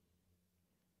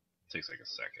 It takes like a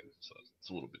second, so it's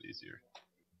a little bit easier.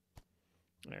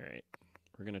 All right.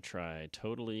 We're going to try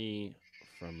totally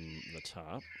from the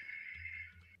top.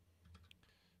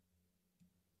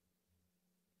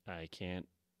 I can't.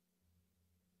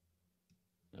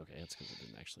 Okay, that's because it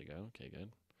didn't actually go. Okay, good.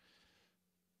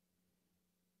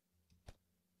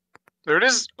 There it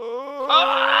is.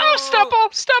 Oh,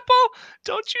 Steppo! Steppo!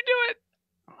 Don't you do it!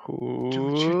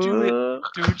 Don't you do it!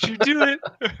 Don't you do it!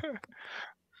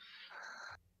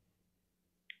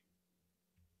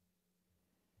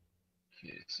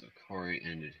 Okay, so Cory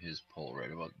ended his poll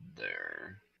right about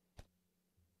there.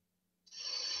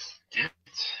 Damn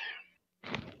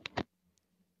it.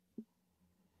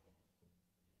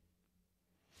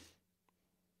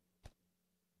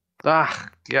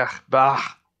 Ah, yeah, bah.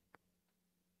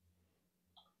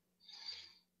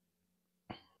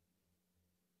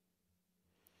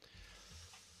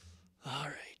 All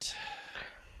right.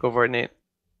 Go for it, Nate.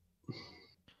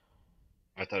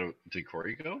 I thought did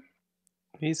Cory go?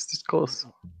 He's just close.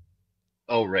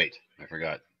 Oh right, I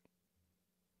forgot.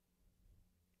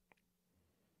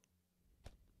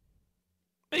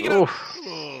 Make it up. Oof.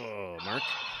 Oh, Mark.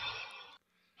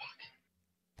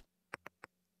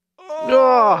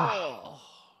 Oh.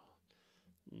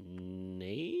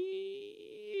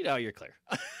 Nate. Oh, you're clear.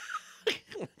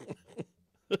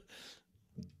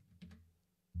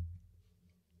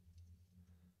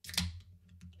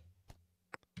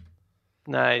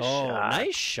 Nice Oh, shot.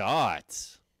 nice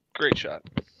shot. Great shot.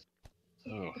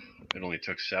 Oh, it only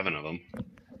took 7 of them.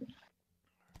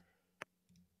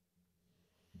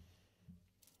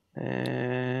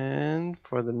 And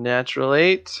for the natural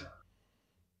 8.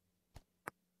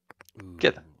 Ooh.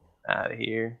 Get out of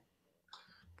here.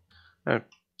 I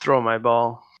throw my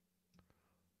ball.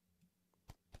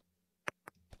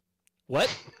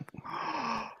 What?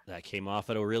 That came off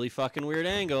at a really fucking weird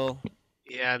angle.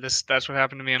 Yeah, that's what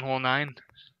happened to me in hole 9.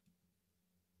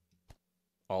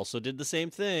 Also did the same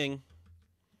thing.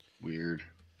 Weird.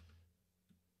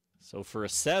 So for a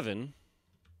 7.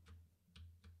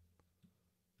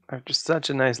 After such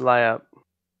a nice layup,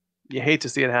 you hate to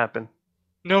see it happen.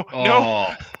 No, no.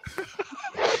 Oh,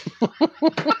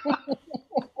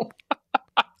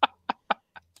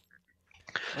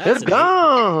 It's That's an 8.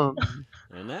 gone.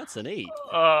 And that's an 8.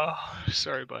 Oh,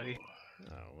 sorry, buddy.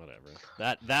 Oh, whatever.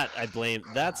 That I blame.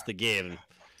 That's the game.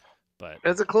 But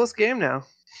It's a close game now.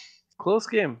 Close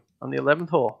game on the 11th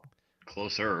hole.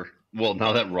 closer. Well,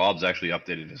 now that Rob's actually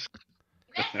updated his.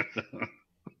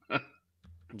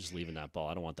 I'm just leaving that ball.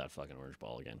 I don't want that fucking orange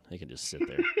ball again. They can just sit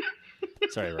there.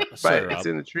 Sorry, Right, Rob. it's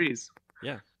in the trees.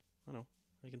 Yeah, I know.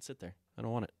 They can sit there. I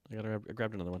don't want it. I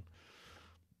grabbed another one.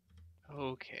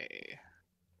 Okay.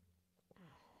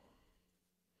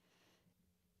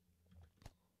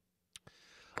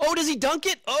 Oh, does he dunk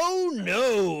it? Oh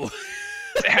no!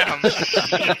 Damn.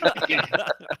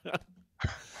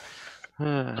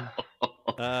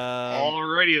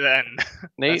 Alrighty then.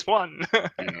 Nate, That's one.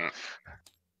 Yeah.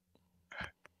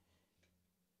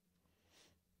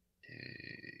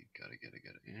 Okay, gotta get a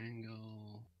good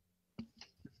angle.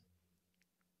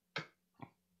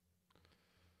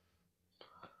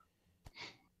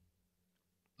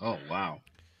 Oh wow,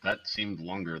 that seemed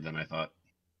longer than I thought.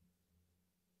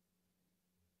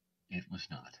 It was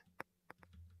not.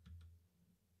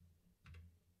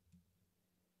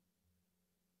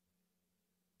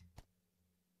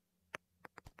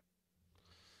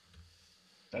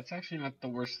 That's actually not the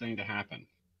worst thing to happen.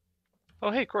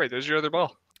 Oh, hey, Cory, there's your other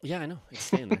ball. Yeah, I know. It's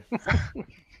staying there.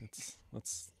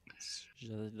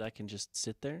 That can just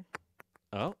sit there.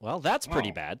 Oh, well, that's pretty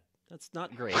Wow. bad. That's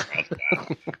not great.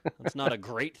 That's not a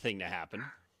great thing to happen.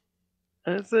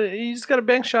 you just got a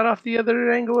bank shot off the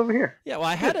other angle over here. Yeah, well,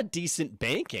 I had a decent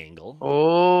bank angle.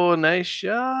 Oh, nice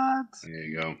shot. There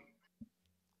you go.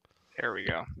 There we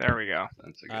go. There we go.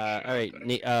 That's a good shot. All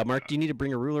right, Mark, do you need to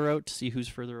bring a ruler out to see who's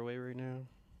further away right now?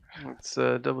 Let's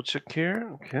double check here.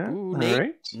 Okay. Ooh, All Nate,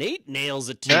 right. Nate nails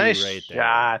a 2 Nice right there.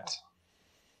 shot.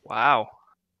 Wow.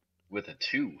 With a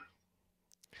 2.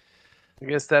 I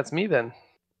guess that's me then.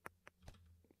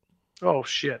 Oh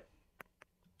shit.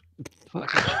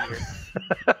 Fucking cheater.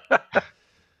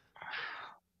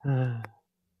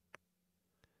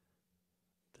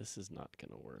 This is not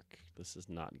going to work. This is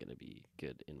not going to be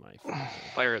good in my favor.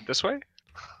 Fire it this way?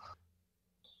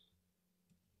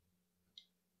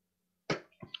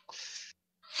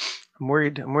 I'm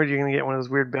worried you're gonna get one of those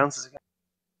weird bounces again.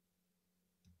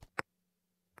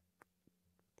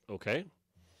 Okay.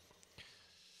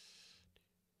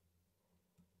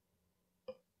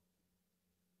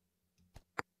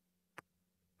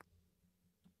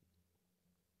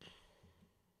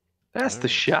 That's the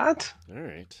Alright. shot? All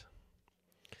right.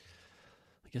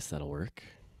 I guess that'll work.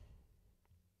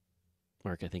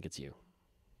 Mark, I think it's you.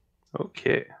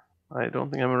 Okay. I don't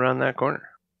think I'm around that corner.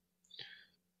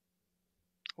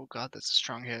 Oh god, that's a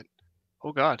strong hit.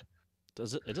 Oh god.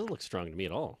 Does it? It doesn't look strong to me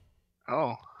at all.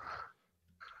 Oh.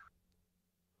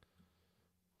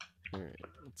 All right.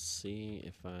 Let's see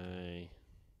if I.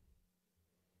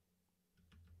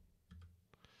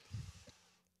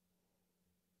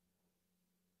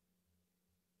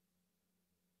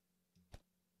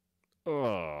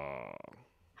 Oh.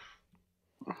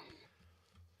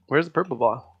 Where's the purple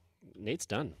ball? Nate's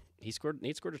done. Nate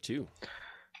scored a 2.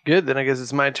 Good, then I guess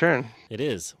it's my turn. It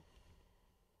is.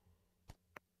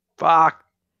 Fuck.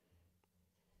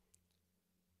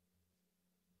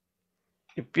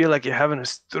 You feel like you're having a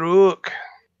stroke.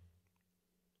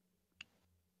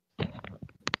 I'm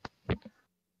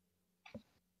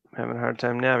having a hard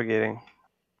time navigating.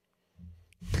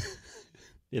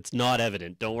 It's not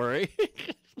evident. Don't worry.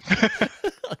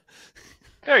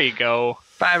 There you go.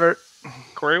 Fiver.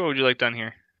 Corey, what would you like done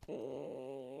here?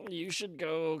 You should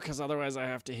go, because otherwise I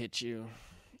have to hit you.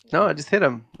 No, I just hit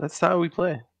him. That's how we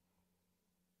play.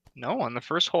 No, on the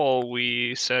first hole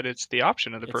we said it's the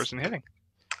option of the It's- person hitting.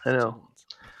 I know.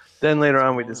 Then later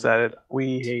on we decided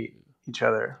we Two. hate each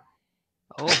other.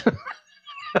 Oh.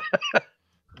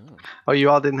 Oh. Oh, you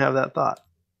all didn't have that thought.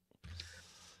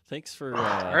 Thanks for.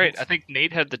 All right, I think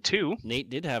Nate had the 2. Nate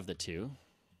did have the 2.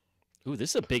 Ooh,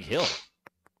 this is a big hill.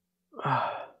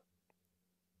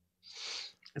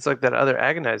 It's like that other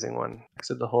agonizing one,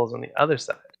 except the hole's on the other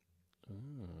side.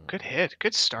 Ooh. Good hit.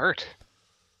 Good start.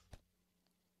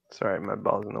 Sorry, my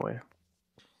ball's in the way.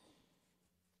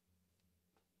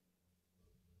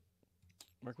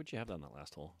 Mark, what'd you have on that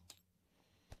last hole?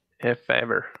 If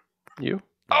ever. You?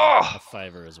 Oh! A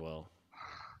 5er as well.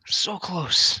 So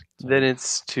close. So Then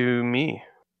it's to me.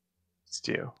 It's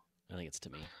to you. I think it's to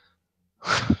me.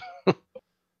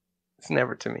 It's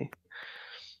never to me.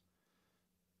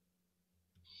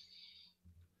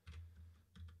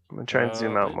 I'm gonna try and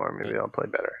zoom out more. Maybe I'll play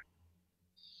better.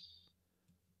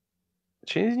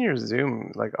 Changing your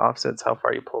zoom like offsets how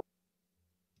far you pull.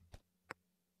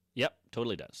 Yep,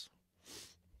 totally does.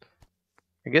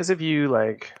 I guess if you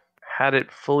like had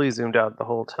it fully zoomed out the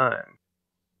whole time.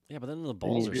 Yeah, but then the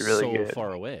balls you'd are be really so good.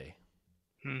 far away.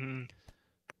 Mm-hmm.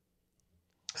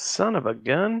 Son of a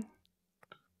gun.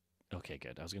 Okay,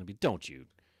 good. I was going to be, don't you?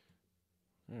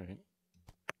 All right.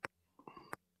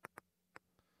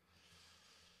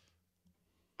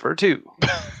 For 2.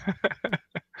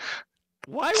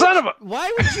 Why Son would, of a- why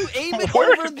would you aim it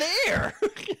Where- over there?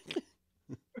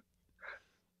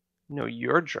 No,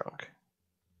 you're drunk.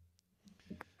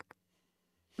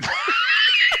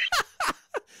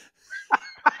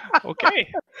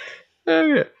 Okay.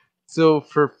 Okay. So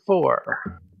for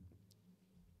 4.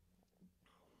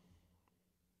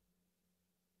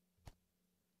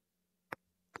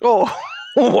 Oh,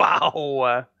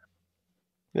 wow.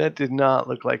 That did not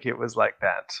look like it was like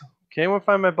that. Okay, I'm gonna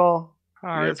find my ball. All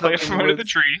You right, guys play help it me in from the under the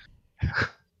woods.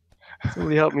 tree.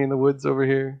 Somebody help me in the woods over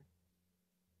here.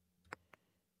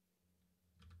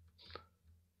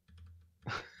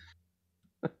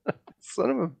 Son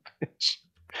of a bitch.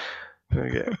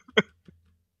 Okay.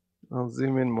 I'll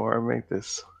zoom in more, make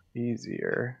this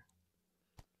easier.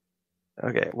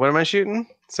 Okay, what am I shooting?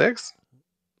 6?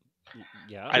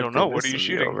 Yeah. I don't know. What are This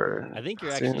you will be shooting? over I think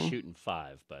you're actually soon. shooting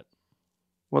 5, but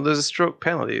Well, there's a stroke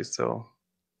penalty, so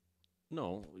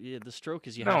no. Yeah, the stroke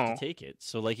is you have No. to take it.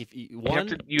 So like if you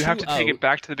You have to take out, it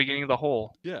back to the beginning of the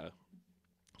hole. Yeah.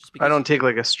 Just I don't take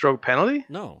like a stroke penalty?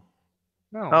 No.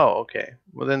 No. Oh, okay.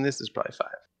 Well, then this is probably 5.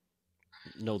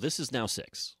 No, this is now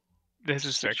 6. This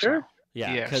is 6. Sure. now.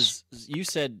 Yeah, Yes. because you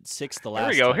said 6 the Here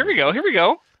last we go. time. Here we go. Here we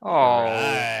go. Oh.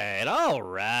 All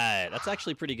right. That's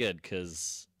actually pretty good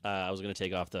because I was going to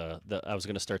take off I was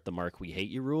going to start the Mark we hate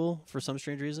you rule for some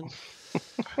strange reason.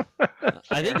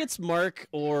 I think it's Mark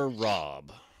or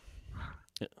Rob.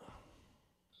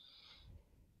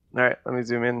 All right, let me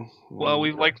zoom in. Well,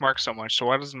 we like Mark so much, so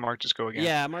why doesn't Mark just go again?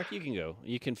 Yeah, Mark, you can go.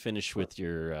 You can finish with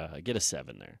your get a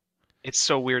 7 there. It's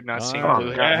so weird not seeing Oh,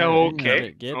 blue. God. Yeah,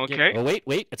 okay. Get- Okay. Oh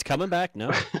wait, it's coming back.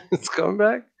 No. It's coming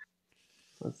back.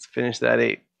 Let's finish that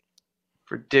 8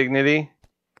 for dignity.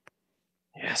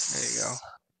 Yes. There you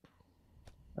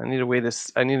go. I need to weigh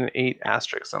this. I need an 8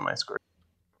 asterisk on my score.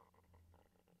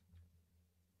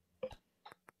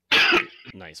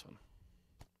 Nice one.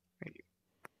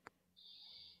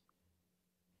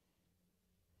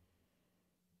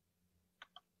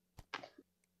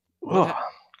 What,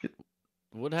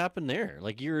 what happened there?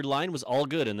 Like your line was all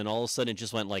good, and then all of a sudden it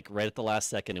just went like right at the last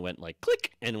second. It went like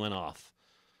click and went off.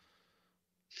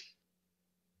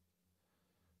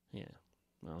 Yeah.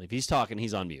 Well, if he's talking,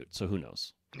 he's on mute, so who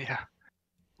knows? Yeah.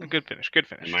 Good finish. Good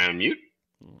finish. Am I on mute?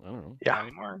 I don't know. Not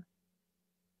anymore.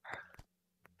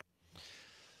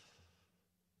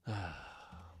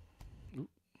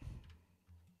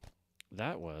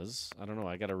 That was, I don't know,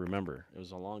 I got to remember. It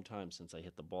was a long time since I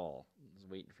hit the ball. I was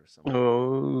waiting for something.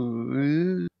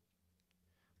 Oh.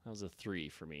 That was a 3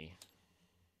 for me.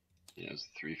 Yeah, it's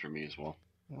a 3 for me as well.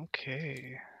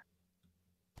 Okay.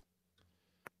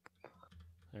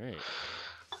 All right.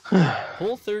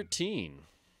 Hole 13.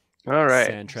 All right.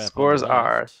 Sand trap on Scores the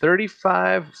are left.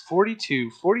 35, 42,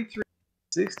 43,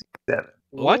 67.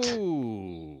 What?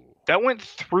 Ooh. That went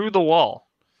through the wall.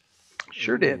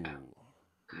 Sure did. Ooh.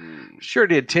 Sure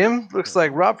did, Tim. Looks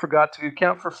like Rob forgot to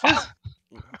account for fizz.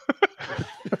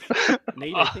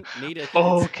 Nate, I think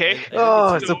Okay.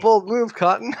 It's a bold move,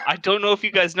 Cotton. I don't know if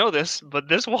you guys know this, but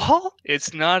this wall,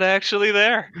 it's not actually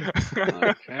there.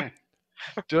 Okay.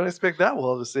 Don't expect that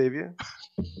wall to save you.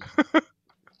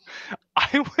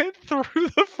 I went through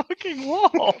the fucking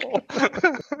wall.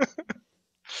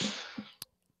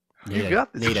 You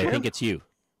got this, Nate, I champ. think it's you.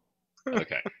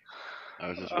 Okay. I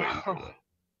was just waiting for that.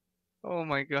 Oh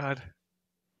my god.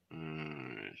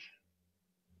 Alright.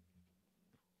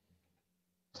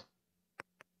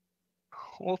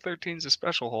 Hole 13 is a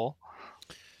special hole.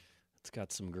 It's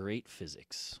got some great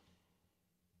physics.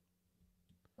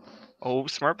 Oh,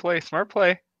 smart play, smart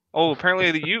play. Oh,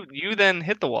 apparently you then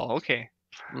hit the wall. Okay.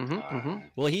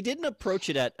 Well, he didn't approach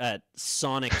it at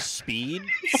sonic speed,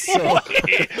 so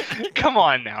Come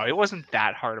on now. It wasn't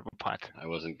that hard of a putt. I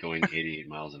wasn't going 88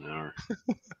 miles an hour.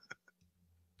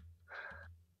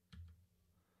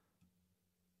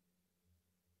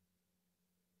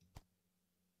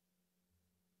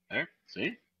 There,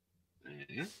 see?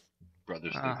 Yeah.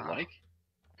 Brothers think alike.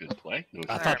 Good play. No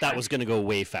I thought that was going to go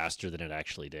way faster than it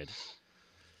actually did.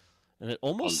 And it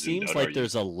almost zoomed seems out, like are you?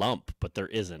 there's a lump, but there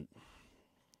isn't.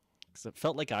 Because it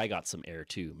felt like I got some air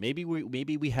too. Maybe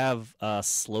we have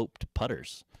sloped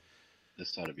putters.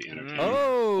 This ought to be entertaining.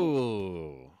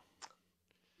 Oh.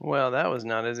 Well, that was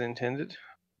not as intended.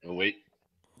 Oh, wait.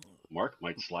 Mark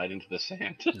might slide into the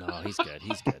sand. No, he's good.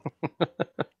 He's good. Let's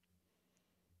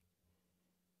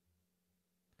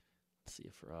see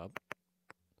if Rob.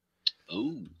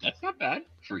 Oh, that's not bad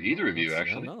for either of you, That's-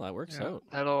 actually. No, that works Yeah, out.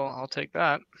 I'll take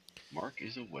that. Mark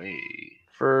is away.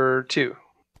 For 2.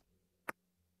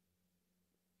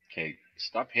 Okay,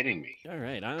 stop hitting me. All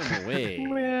right, I'm away.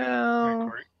 Well,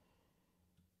 Corey.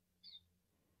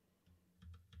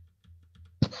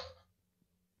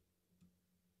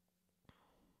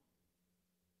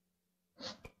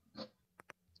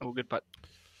 Oh, good putt.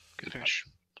 Good finish.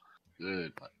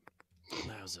 Good. But,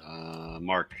 That was a...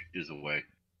 Mark is away.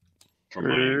 From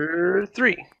my for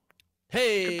 3.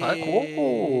 Hey! putt.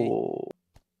 Oh.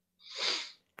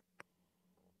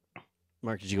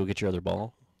 Mark, did you go get your other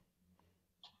ball?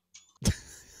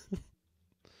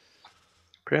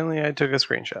 Apparently, I took a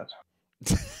screenshot.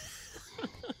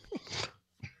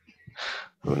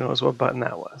 Who knows what button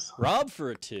that was? Rob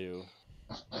for a 2.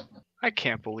 I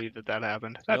can't believe that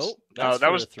happened. That's Nope, no, that's that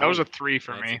for was a that was a 3. 3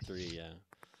 for That's me. a 3, yeah.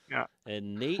 Yeah.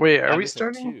 And Nate. Wait, are we with a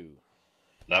starting? 2.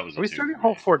 That was Are we starting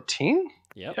hole 14?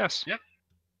 Yep. Yes. Yep.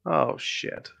 Oh,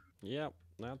 shit. Yep.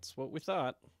 That's what we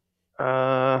thought.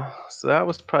 So that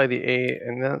was probably the 8,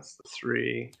 and that's the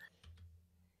 3.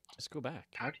 Just go back.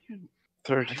 How do you...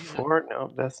 34?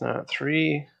 No, that's not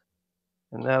 3.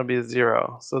 And that'll be a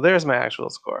 0. So there's my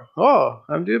actual score. Oh,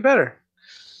 I'm doing better.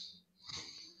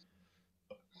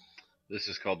 This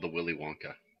is called the Willy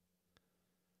Wonka.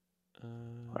 All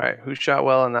right, who shot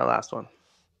well in that last one?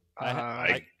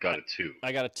 I got a 2.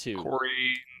 I got a 2.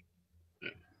 Corey.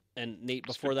 And Nate,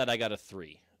 before that, I got a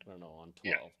 3. I don't know, on 12.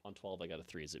 Yeah. On 12, I got a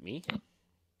 3. Is it me?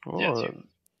 Oh, Yeah, it's you.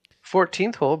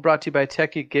 14th hole brought to you by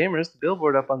Tech Geek Gamers. The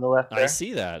billboard up on the left there. I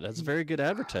see that. That's very good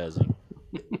advertising.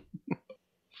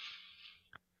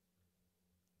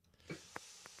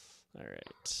 All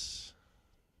right.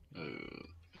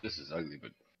 This is ugly,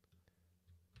 but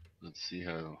let's see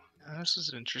how... This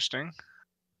is interesting.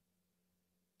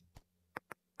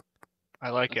 I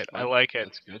like That's it. I fine. like it.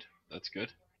 That's good. That's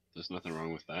good. There's nothing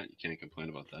wrong with that. You can't complain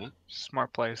about that.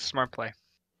 Smart play. Smart play.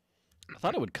 I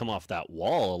thought it would come off that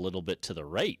wall a little bit to the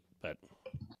right, but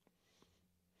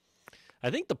I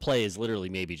think the play is literally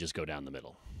maybe just go down the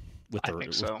middle with I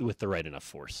think so. with the right enough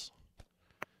force.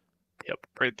 Yep,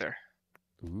 right there.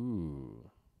 Ooh.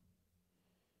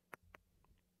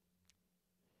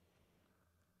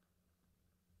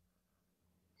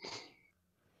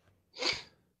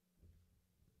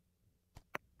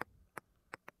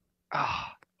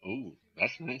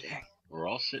 That's nice. We're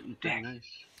all sitting pretty nice.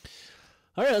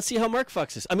 All right, let's see how Mark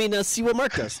fucks this. I mean, see what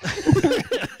Mark does.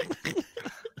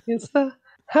 It's the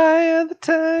higher the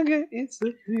tiger, it's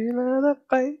the feel of the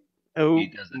fight. Oh, He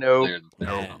doesn't no. clear the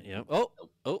bell. Yeah. Oh.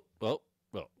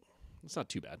 It's not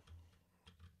too bad.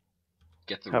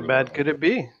 Get the How ruler bad out. could it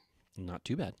be? Not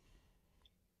too bad.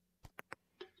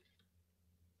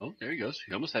 Oh, there he goes.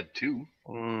 He almost had 2.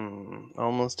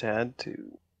 Almost had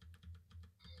to.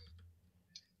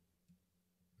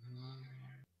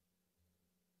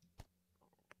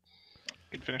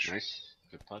 Good finish. Nice.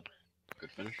 Good putt.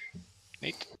 Good finish.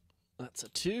 Nate. That's a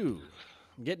 2.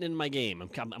 I'm getting in my game.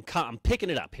 I'm picking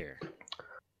it up here.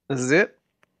 This is it?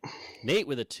 Nate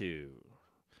with a 2.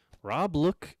 Rob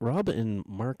and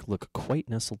Mark look quite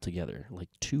nestled together, like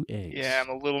 2 eggs. Yeah, I'm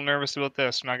a little nervous about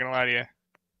this. I'm not gonna lie to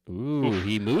you. Ooh,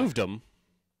 he moved them.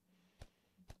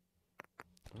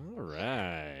 All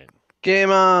right.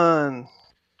 Game on!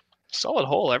 Solid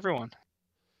hole, everyone.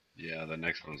 Yeah, the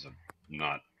next one's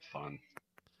not fun.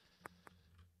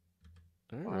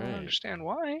 All I don't right. understand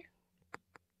why.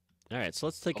 All right, so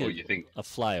let's take You think a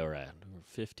flyover at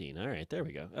 15. All right, there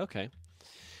we go. Okay.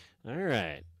 All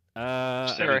right.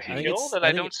 Is there a hill that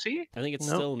I don't see? I think it's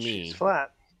Nope, still me. she's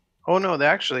flat. Oh no,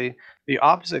 the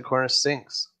opposite corner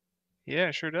sinks. Yeah,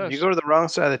 it sure does. If you go to the wrong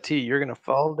side of the tee, you're going to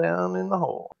fall down in the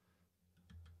hole.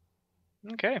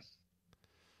 Okay.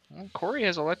 Well, Cory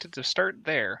has elected to start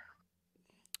there.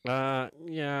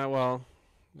 Yeah, well,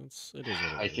 it is what it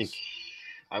I is. think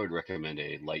I would recommend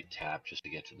a light tap just to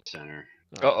get to the center.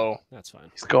 Uh-oh. That's fine.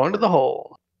 He's going to the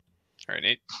hole. All right,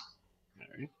 Nate. All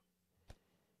right.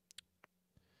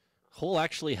 Hole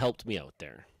actually helped me out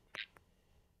there.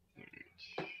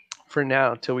 For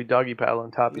now, till we doggy paddle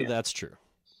on top of you. That's true.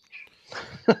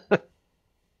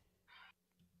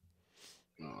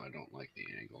 No, I don't like the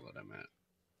angle that I'm at.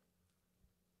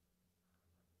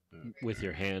 With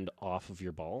your hand off of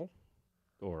your ball?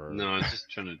 Or No, I'm just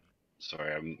trying to.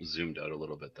 Sorry, I'm zoomed out a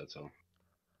little bit. That's all.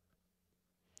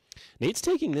 Nate's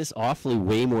taking this awfully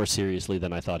way more seriously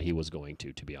than I thought he was going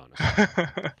to be honest.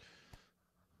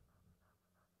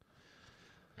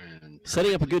 And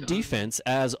Setting up a good done. defense,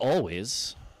 as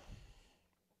always.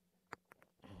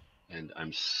 And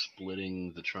I'm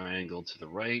splitting the triangle to the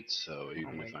right, so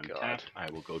even my if I'm God. tapped, I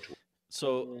will go to.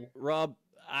 So, Rob,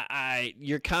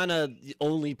 your kind of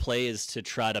only play is to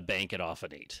try to bank it off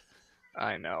an 8.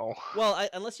 I know. Well,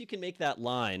 unless you can make that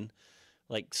line,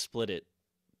 like split it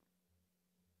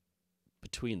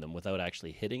between them without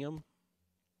actually hitting them.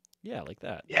 Yeah, like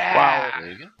that. Yeah.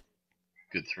 There you go.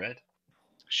 Good thread.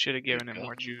 Should have given Good him go.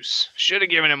 more juice. Should have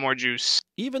given him more juice.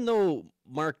 Even though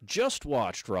Mark just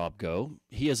watched Rob go,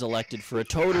 he has elected for a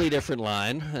totally different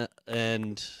line.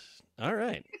 And all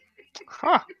right.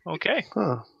 Huh. Okay.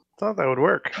 Huh. Thought that would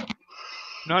work.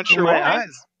 Not sure why.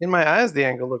 In my eyes, the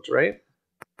angle looked right.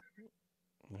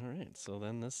 All right. So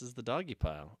then this is the doggy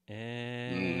pile.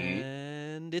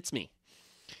 And it's me.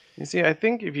 You see, I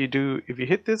think if you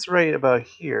hit this right about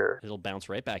here, It'll bounce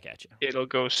right back at you. It'll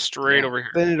go straight Yeah. over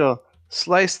here. then it'll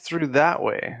slice through that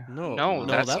way. No,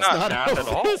 that's not math how at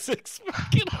all. physics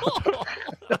work at all.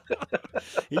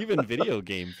 Even video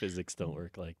game physics don't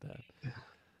work like that.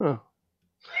 Huh.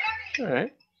 All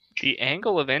right. The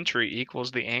angle of entry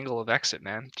equals the angle of exit,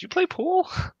 man. Do you play pool?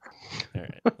 All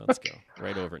right, let's go.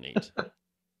 Right over Nate.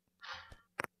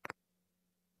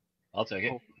 I'll take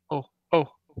it.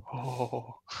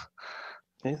 Oh.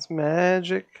 It's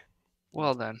magic.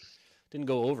 Well then. Didn't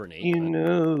go over Nate. You but-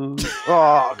 know.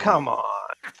 Oh, come on.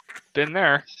 Been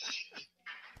there.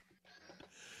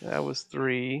 That was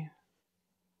 3.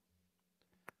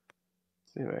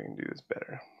 See if I can do this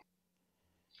better.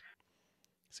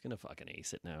 He's gonna fucking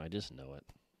ace it now. I just know it.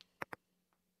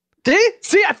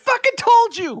 See, I fucking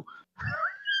told you.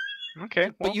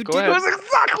 Okay. Well, you go did- That ahead. was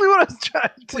exactly what I was trying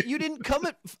to do. But you didn't come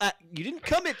at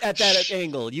at that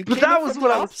angle. You But came that at was from what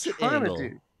the I was opposite trying angle. to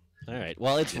do. All right.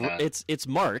 Well, Yeah. it's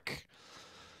Mark.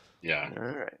 Yeah. All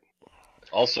right.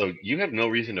 Also, you have no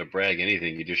reason to brag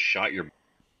anything. You just shot your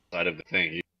side of the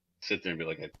thing. You sit there and be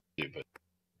like, I told you, but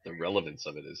the relevance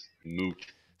of it is moot.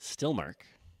 Still Mark.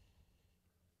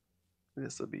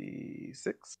 This will be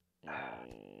 6.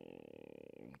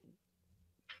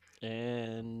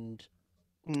 And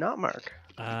Not Mark.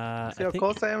 see See how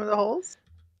close I am to the holes?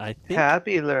 I think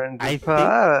Happy learned to I think-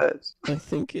 putt. I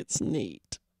think it's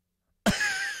Nate.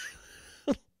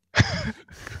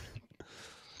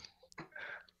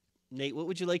 Nate, what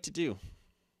would you like to do?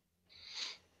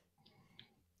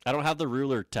 I don't have the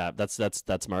ruler tab.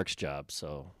 That's Mark's job,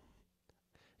 so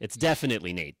it's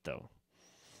definitely Nate though.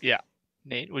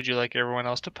 Nate, would you like everyone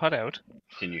else to putt out?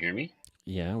 Can you hear me?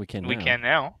 Yeah, we can. We now. can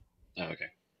now. Oh, okay.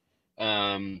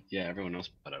 Yeah, everyone else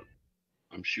put out.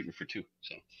 I'm shooting for 2,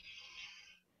 so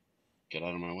get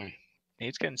out of my way.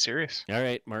 Nate's getting serious. All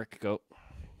right, Mark, go.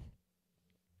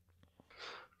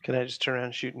 Can I just turn around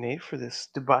and shoot Nate for this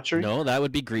debauchery? No, that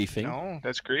would be griefing. No,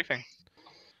 that's griefing.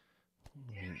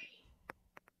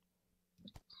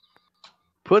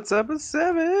 Puts up a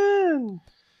 7!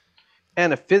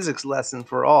 And a physics lesson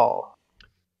for all.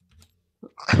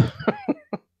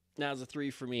 Now's a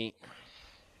 3 for me.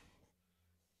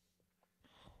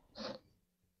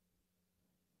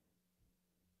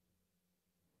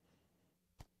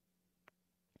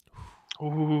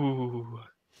 Ooh.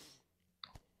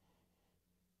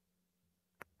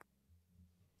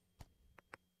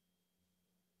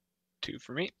 Two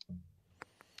for me.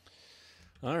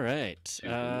 All right.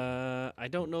 I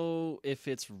don't know if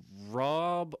it's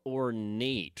Rob or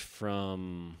Nate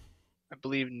from... I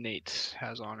believe Nate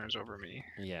has honors over me.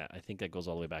 Yeah, I think that goes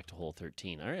all the way back to hole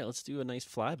 13. All right, let's do a nice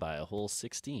flyby of hole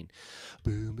 16.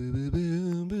 Boom, boom, boom,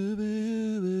 boom, boom,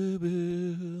 boom,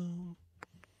 boom.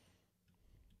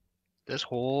 This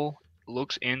hole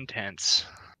looks intense.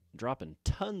 Dropping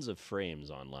tons of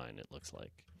frames online, it looks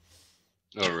like.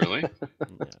 Oh, really?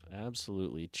 Yeah,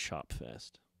 absolutely chop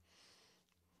fest.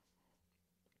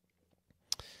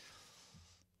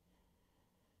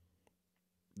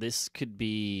 This could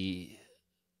be...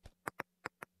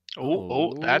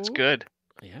 Oh, that's good.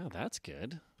 Yeah, that's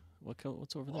good. What's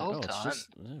over there? Well It's done. just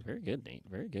very good, Nate.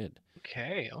 Very good.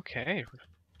 Okay.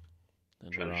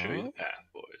 And Trying to show you the Rob, path,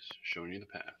 boys. Showing you the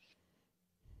path.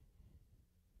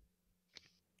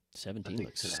 17 I think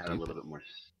looks could have had a stupid. little bit more.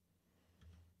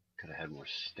 Could have had more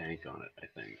stank on it,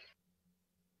 I think.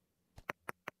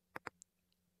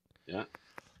 Yeah.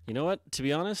 You know what? To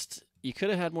be honest, you could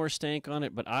have had more stank on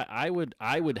it, but I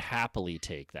would happily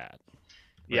take that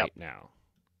Yep. right now.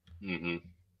 Mm-hmm.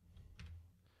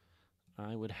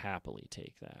 I would happily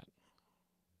take that.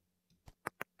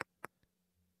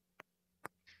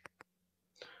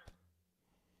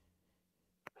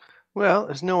 Well,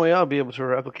 there's no way I'll be able to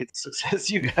replicate the success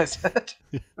you guys had.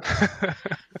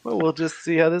 Well, we'll just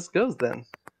see how this goes then.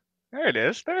 There it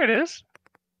is. There it is.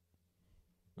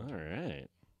 All right.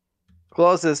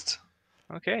 Closest.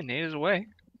 Okay, Nate is away.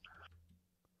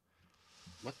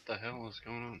 What the hell is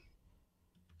going on?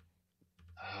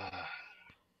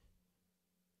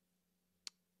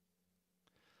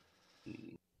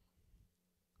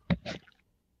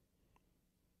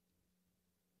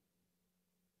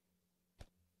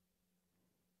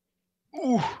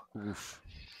 Ooh. Oof.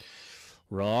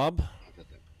 Rob,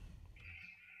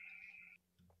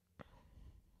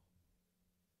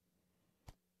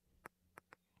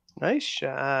 Nice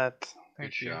shot. Good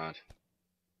Thank you. shot.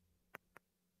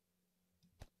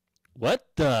 what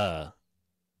the?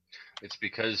 It's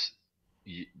because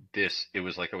it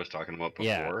was like I was talking about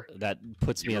before. Yeah, that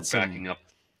puts me You were at backing up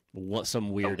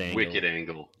some weird a angle. wicked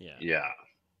angle. Yeah. Yeah.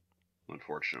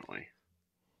 Unfortunately.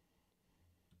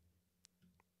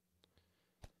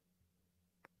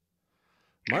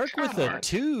 Mark with Good a shot.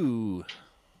 2.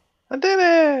 I did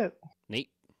it! Nate.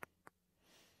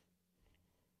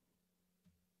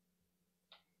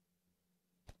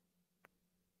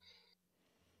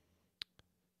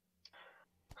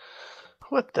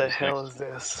 What the This hell next- is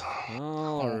this?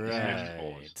 All this next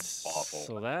hole right. is awful.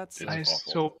 So that's It's I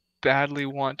awful. so badly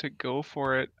want to go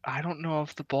for it. I don't know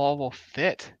if the ball will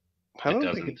fit. I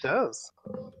don't think it does.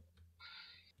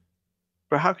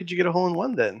 But how could you get a hole in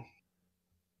one then?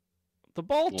 the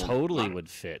ball Well, totally not- would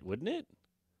fit, wouldn't it?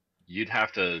 You'd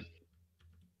have to,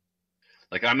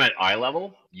 like, I'm at eye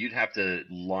level. You'd have to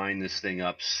line this thing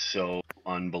up so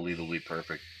unbelievably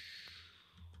perfect.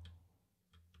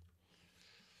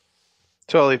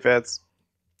 Totally fits.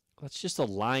 That's just a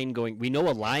line going. We know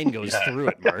a line goes Yeah. through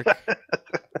it, Mark.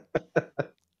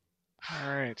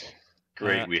 All right.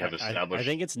 Great, we have I established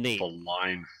think it's Nate. the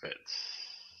line fits.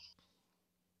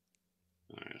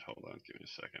 All right, hold on, give me a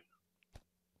second.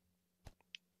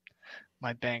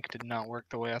 My bank did not work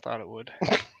the way I thought it would.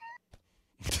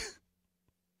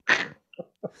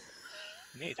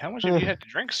 Nate, how much have you had to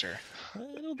drink, sir? I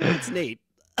don't think it's Nate.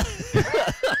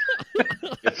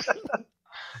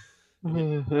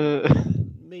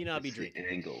 May not be It's the drinking.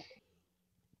 angle.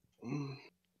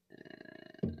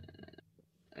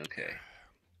 Okay,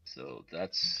 so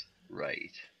that's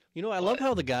right. You know, I love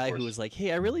how the guy who course. was like,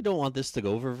 "Hey, I really don't want this to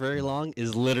go over very long,"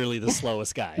 is literally the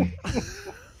slowest guy.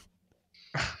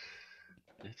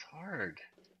 It's hard.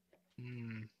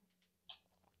 Hmm.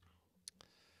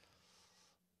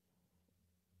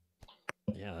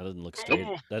 Yeah, that doesn't look straight.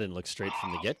 That didn't look straight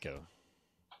from the get-go.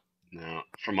 No,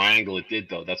 from my angle it did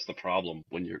though. That's the problem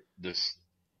when you're this.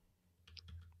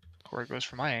 Cory goes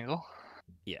for my angle.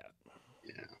 Yeah.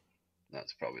 Yeah.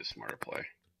 That's probably a smarter play.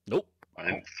 Nope.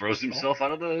 And throws himself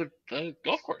out of the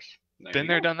golf course. Been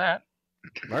there, done that.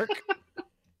 Mark?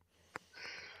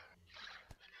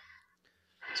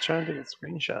 Let's try and take a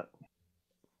screenshot.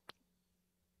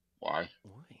 Why?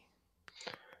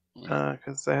 Why?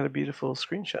 Because I had a beautiful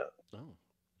screenshot. Oh.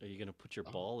 Are you going to put your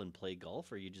ball and play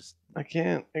golf, or are you just... I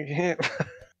can't.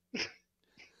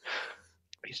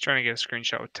 He's trying to get a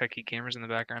screenshot with techie cameras in the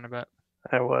background, I bet.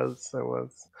 I was.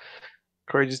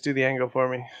 Cory, just do the angle for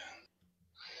me.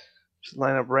 Just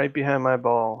line up right behind my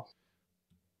ball.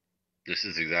 This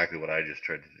is exactly what I just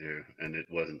tried to do, and it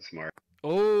wasn't smart.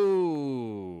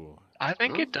 Oh. I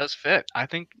think it does fit. I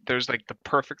think there's like the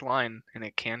perfect line, and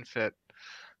it can fit.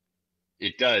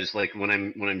 It does. Like when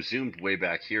I'm zoomed way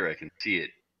back here, I can see it.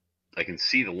 I can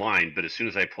see the line, but as soon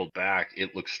as I pulled back,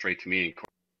 it looks straight to me. And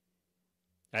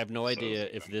I have no idea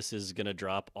if this is going to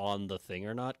drop on the thing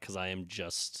or not, because I am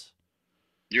just...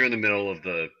 You're in the middle of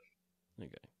the...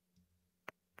 Okay.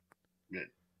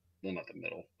 Well, not the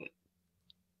middle, but...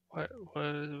 What?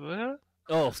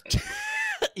 Oh,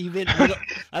 you meant middle,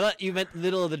 I thought you meant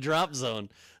middle of the drop zone.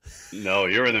 No,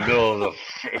 you're in the middle of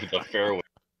the fairway.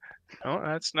 No,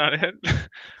 that's not it.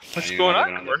 What's You're going not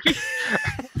on, even Cory?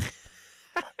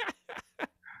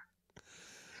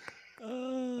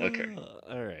 Okay.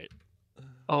 All right.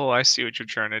 Oh, I see what you're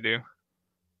trying to do.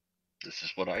 This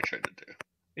is what I tried to do.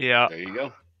 Yeah. There you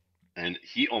go. And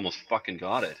he almost fucking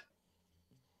got it.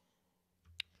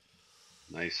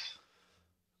 Nice.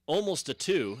 Almost a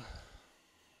 2.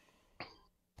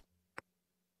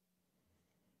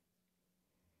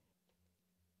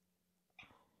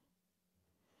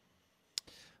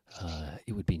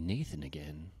 It would be Nathan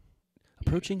again,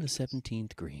 approaching the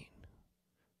 17th green.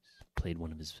 Played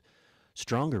one of his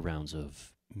stronger rounds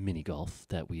of mini golf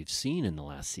that we've seen in the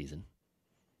last season.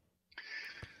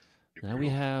 Now we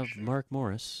have Mark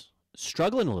Morris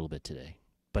struggling a little bit today,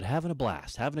 but having a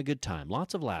blast, having a good time.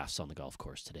 Lots of laughs on the golf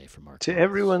course today for Mark To Morris.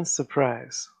 everyone's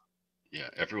surprise. Yeah,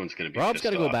 everyone's going to be Rob's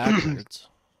got to pissed go off. backwards.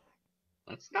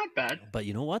 That's not bad. But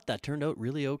you know what? That turned out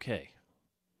really okay.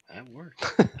 That worked.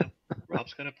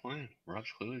 Rob's got a plan. Rob's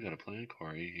clearly got a plan,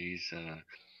 Cory.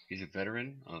 He's a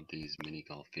veteran of these mini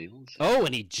golf fields. Oh,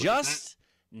 and he Look at just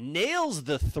nails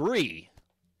the 3.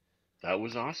 That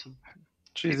was awesome.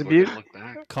 She's a People are beauty. gonna look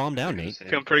back. Calm down, They're gonna Nate. say,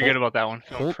 Feeling pretty good about that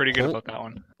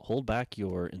one. Hold back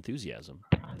your enthusiasm.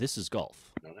 This is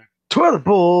golf. Another? Toilet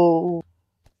bowl.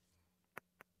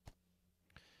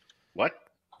 What?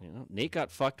 You know, Nate got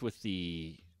fucked with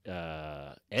the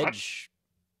edge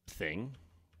thing.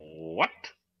 What?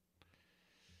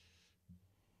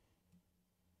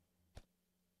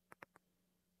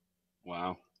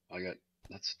 Wow.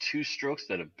 That's 2 strokes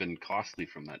that have been costly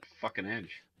from that fucking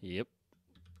edge. Yep.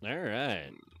 All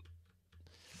right.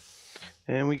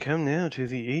 And we come now to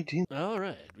the 18th. All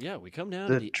right. Yeah, we come down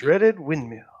to The the dreaded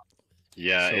windmill.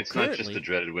 Yeah, So it's not just currently, the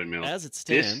dreaded windmill. as it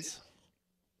stands.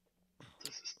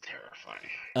 This is terrifying.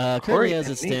 Currently, Cory as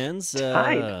and it me stands,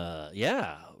 tied.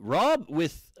 yeah, Rob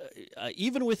with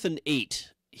even with an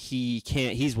 8, he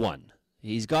can't. He's won.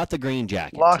 He's got the green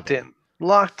jacket. Locked today.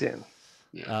 in.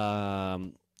 Yeah.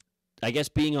 I guess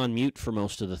being on mute for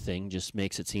most of the thing just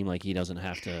makes it seem like he doesn't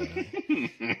have to.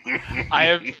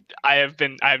 I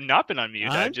have not been on mute.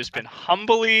 I've just been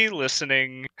humbly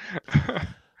listening.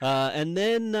 And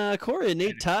then Cory and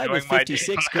Nate tied with Enjoying my day 56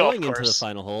 on the golf going into the course.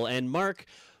 final hole, and Mark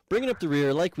bringing up the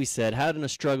rear, like we said, having a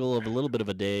struggle of a little bit of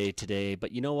a day today.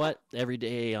 But you know what? Every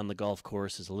day on the golf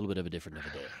course is a little bit of a different of a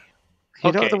day.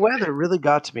 You know, Okay. the weather really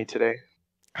got to me today.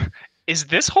 Is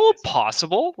this hole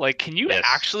possible? Like, can you Yes.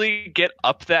 actually get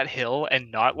up that hill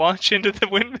and not launch into the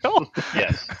windmill?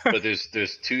 Yes, but there's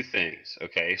 2 things.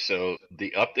 Okay, so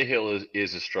the up the hill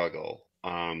is a struggle.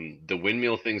 The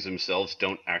windmill things themselves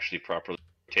don't actually properly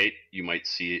rotate. You might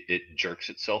see it jerks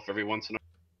itself every once in a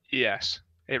while. Yes.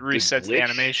 It resets the glitch-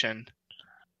 animation.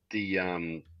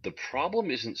 The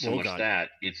problem isn't so Well much done. that,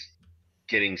 it's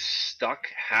getting stuck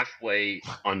halfway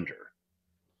under.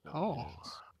 Oh. That's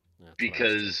what I was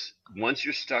Because once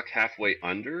you're stuck halfway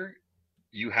under,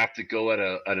 you have to go at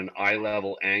an eye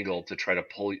level angle to try to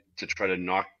try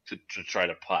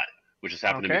to putt, which has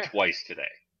happened to me Okay. twice today.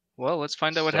 Well, let's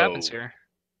find out what happens So- here.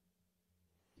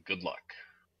 Good luck.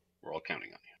 We're all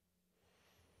counting on you.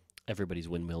 Everybody's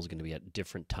windmill is going to be at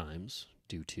different times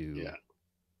due to Yeah. net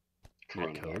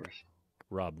code. Coronavirus.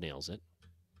 Rob nails it.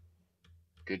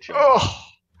 Good job. Oh,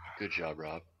 Good job,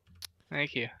 Rob.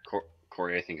 thank you.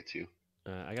 Cory, I think it's you.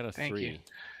 I got a Thank 3. you.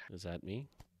 Is that me?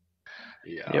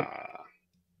 Yeah.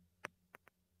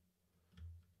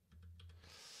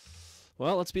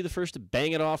 Well, let's be the first to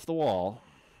bang it off the wall.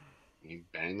 You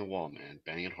bang the wall, man.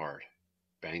 Bang it hard.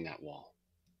 Bang that wall.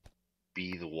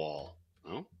 Be the wall.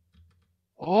 Oh,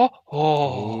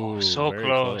 Oh, Ooh, so very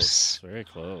close. Very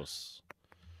close.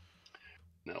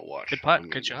 now watch. Good putt. I'm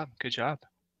Good gonna- job. Good job.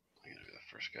 I'm gonna be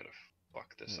the first guy to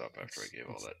fuck this up after I gave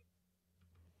all that.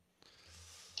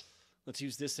 Let's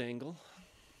use this angle.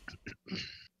 It's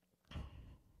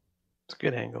a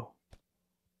good angle.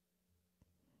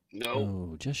 No,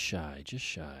 Oh, just shy, just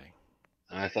shy.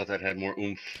 I thought that had more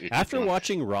oomph. It did After not.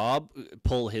 watching Rob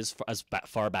pull his as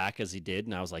far back as he did,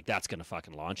 and I was like, "That's gonna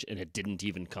fucking launch," and it didn't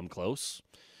even come close.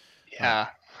 Yeah.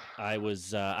 I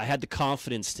was, I had the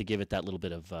confidence to give it that little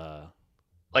bit of.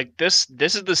 Like this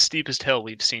is the steepest hill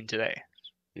we've seen today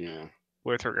Yeah.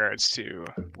 with regards to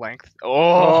length.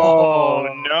 Oh,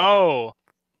 Oh. no.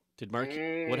 Did Mark?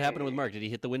 What happened with Mark? Did he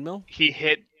hit the windmill? He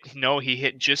hit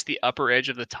just the upper edge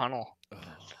of the tunnel. Oh,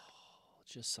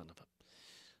 just son of a.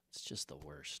 It's just the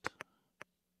worst.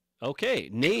 Okay,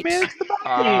 Nate. Missed the button.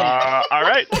 All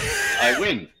right. I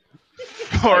win.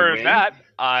 For win. that,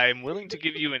 I'm willing to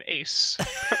give you an ace.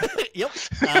 Yep.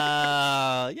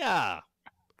 Yeah.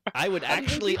 I would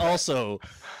actually also.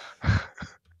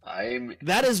 I'm.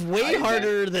 That is way I bet-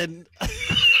 harder than.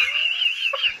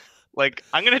 Like,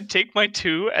 I'm going to take my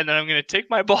 2, and then I'm going to take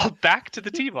my ball back to the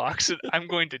tee box, and I'm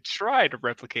going to try to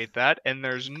replicate that, and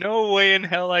there's no way in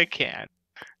hell I can.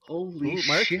 Holy Ooh,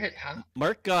 Mark? shit! Huh?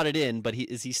 Mark got it in, but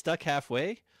is he stuck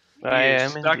halfway? I He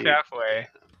is am stuck indeed. halfway.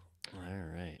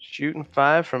 All right. Shooting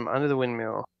 5 from under the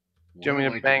windmill. Do you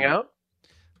want me to bang out?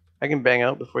 I can bang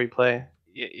out before you play.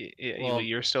 Well-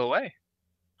 You're still away.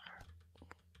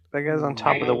 That guy's on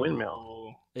top of the Oh.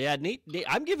 windmill. Yeah, Nate.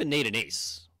 I'm giving Nate an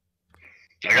ace.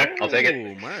 Okay, I'll take it.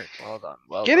 Oh, Mark. Well done.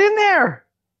 Well Get done. in there!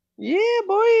 Yeah,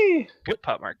 boy! Good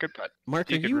putt, Mark. Good putt.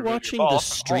 Mark, You are could you remove your watching ball the from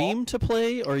the stream to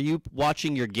play, or are you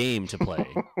watching your game to play?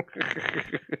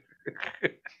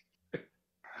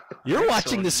 You're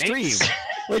watching the stream. Nate's-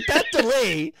 Like that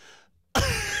delay.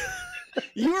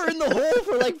 You were in the hole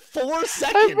for like 4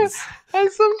 seconds.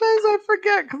 Sometimes I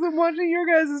forget because I'm watching your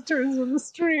guys' turns on the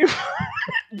stream.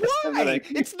 Why?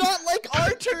 It's not like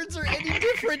our turns are any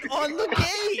different on the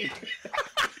game.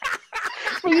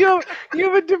 Well, you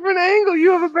have a different angle.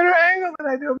 You have a better angle than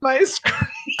I do on my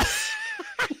screen.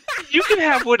 You can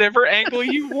have whatever angle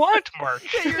you want, Mark.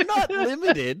 Yeah, you're not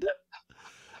limited.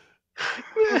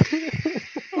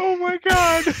 Oh my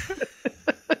god.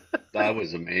 That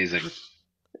was amazing.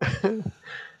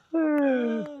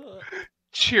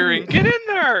 Cheering. Get in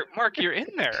there. Mark, you're in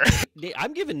there.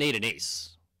 I'm giving Nate an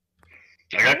ace.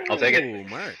 Okay, I'll take it. Oh,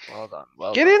 Mark. Well done.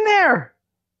 Well Get in there!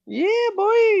 Yeah,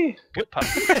 boy! Good putt.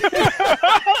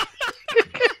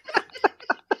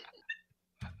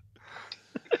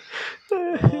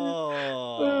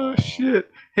 Oh shit!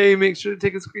 Hey, make sure to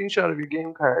take a screenshot of your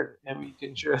game card, and you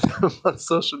can share it on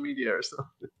social media or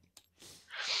something.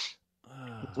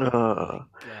 Oh, Oh,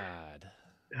 God.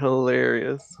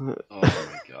 hilarious! Oh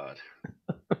my god.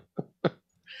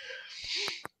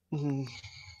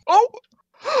 Oh!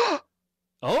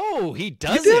 Oh, he You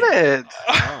does did it. it!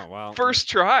 Oh, wow. First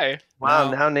try.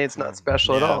 Wow, No. now Nate's not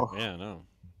special at Yeah, all. Yeah, no.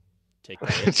 Take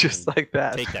that ace Just and like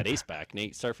that. take that ace back.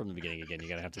 Nate, start from the beginning again. You're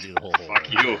going to have to do the whole Fuck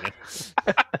thing you. again.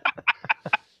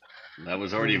 That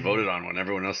was already voted on when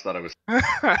everyone else thought it was.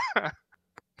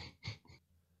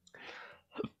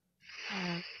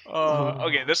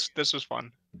 Okay, this was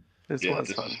fun. This Yeah, was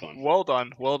this fun. is fun. Well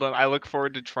done. Well done. I look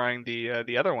forward to trying the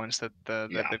other ones that Yeah.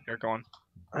 they've got going.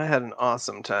 I had an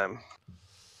awesome time.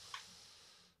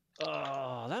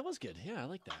 Oh, that was good. Yeah, I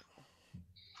like that.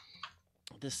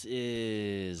 This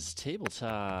is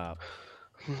Tabletop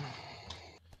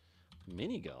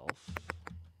Mini Golf.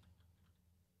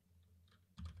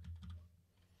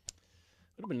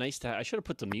 Would have been nice to. I should have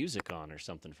put the music on or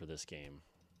something for this game.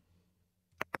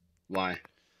 Why?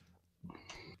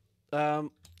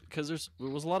 Because there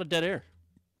was a lot of dead air.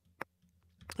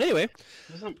 Anyway,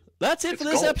 Isn't- that's it It's for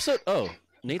this golf. episode. Oh,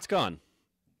 Nate's gone.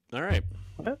 All right.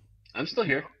 I'm still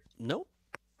here. Nope.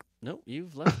 Nope,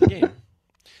 you've left the game.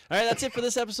 All right, that's it for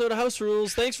this episode of House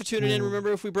Rules. Thanks for tuning in.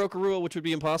 Remember, if we broke a rule, which would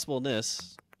be impossible in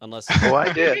this, unless Oh,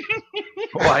 I did.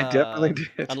 Oh, I Uh, definitely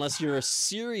did. unless you're a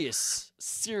serious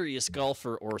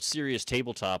golfer or serious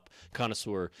tabletop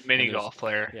connoisseur. Mini And there's- golf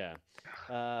player. Yeah.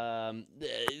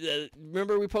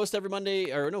 Remember, we post every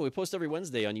Monday, or no, we post every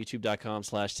Wednesday on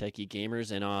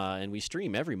youtube.com/techgeekgamers, and we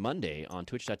stream every Monday on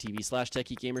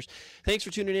twitch.tv/techgeekgamers. Thanks for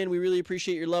tuning in. We really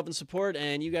appreciate your love and support,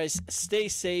 and you guys stay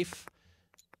safe.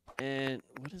 And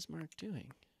what is Mark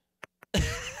doing?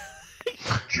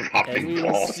 Dropping And we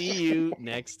will balls. see you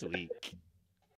next week.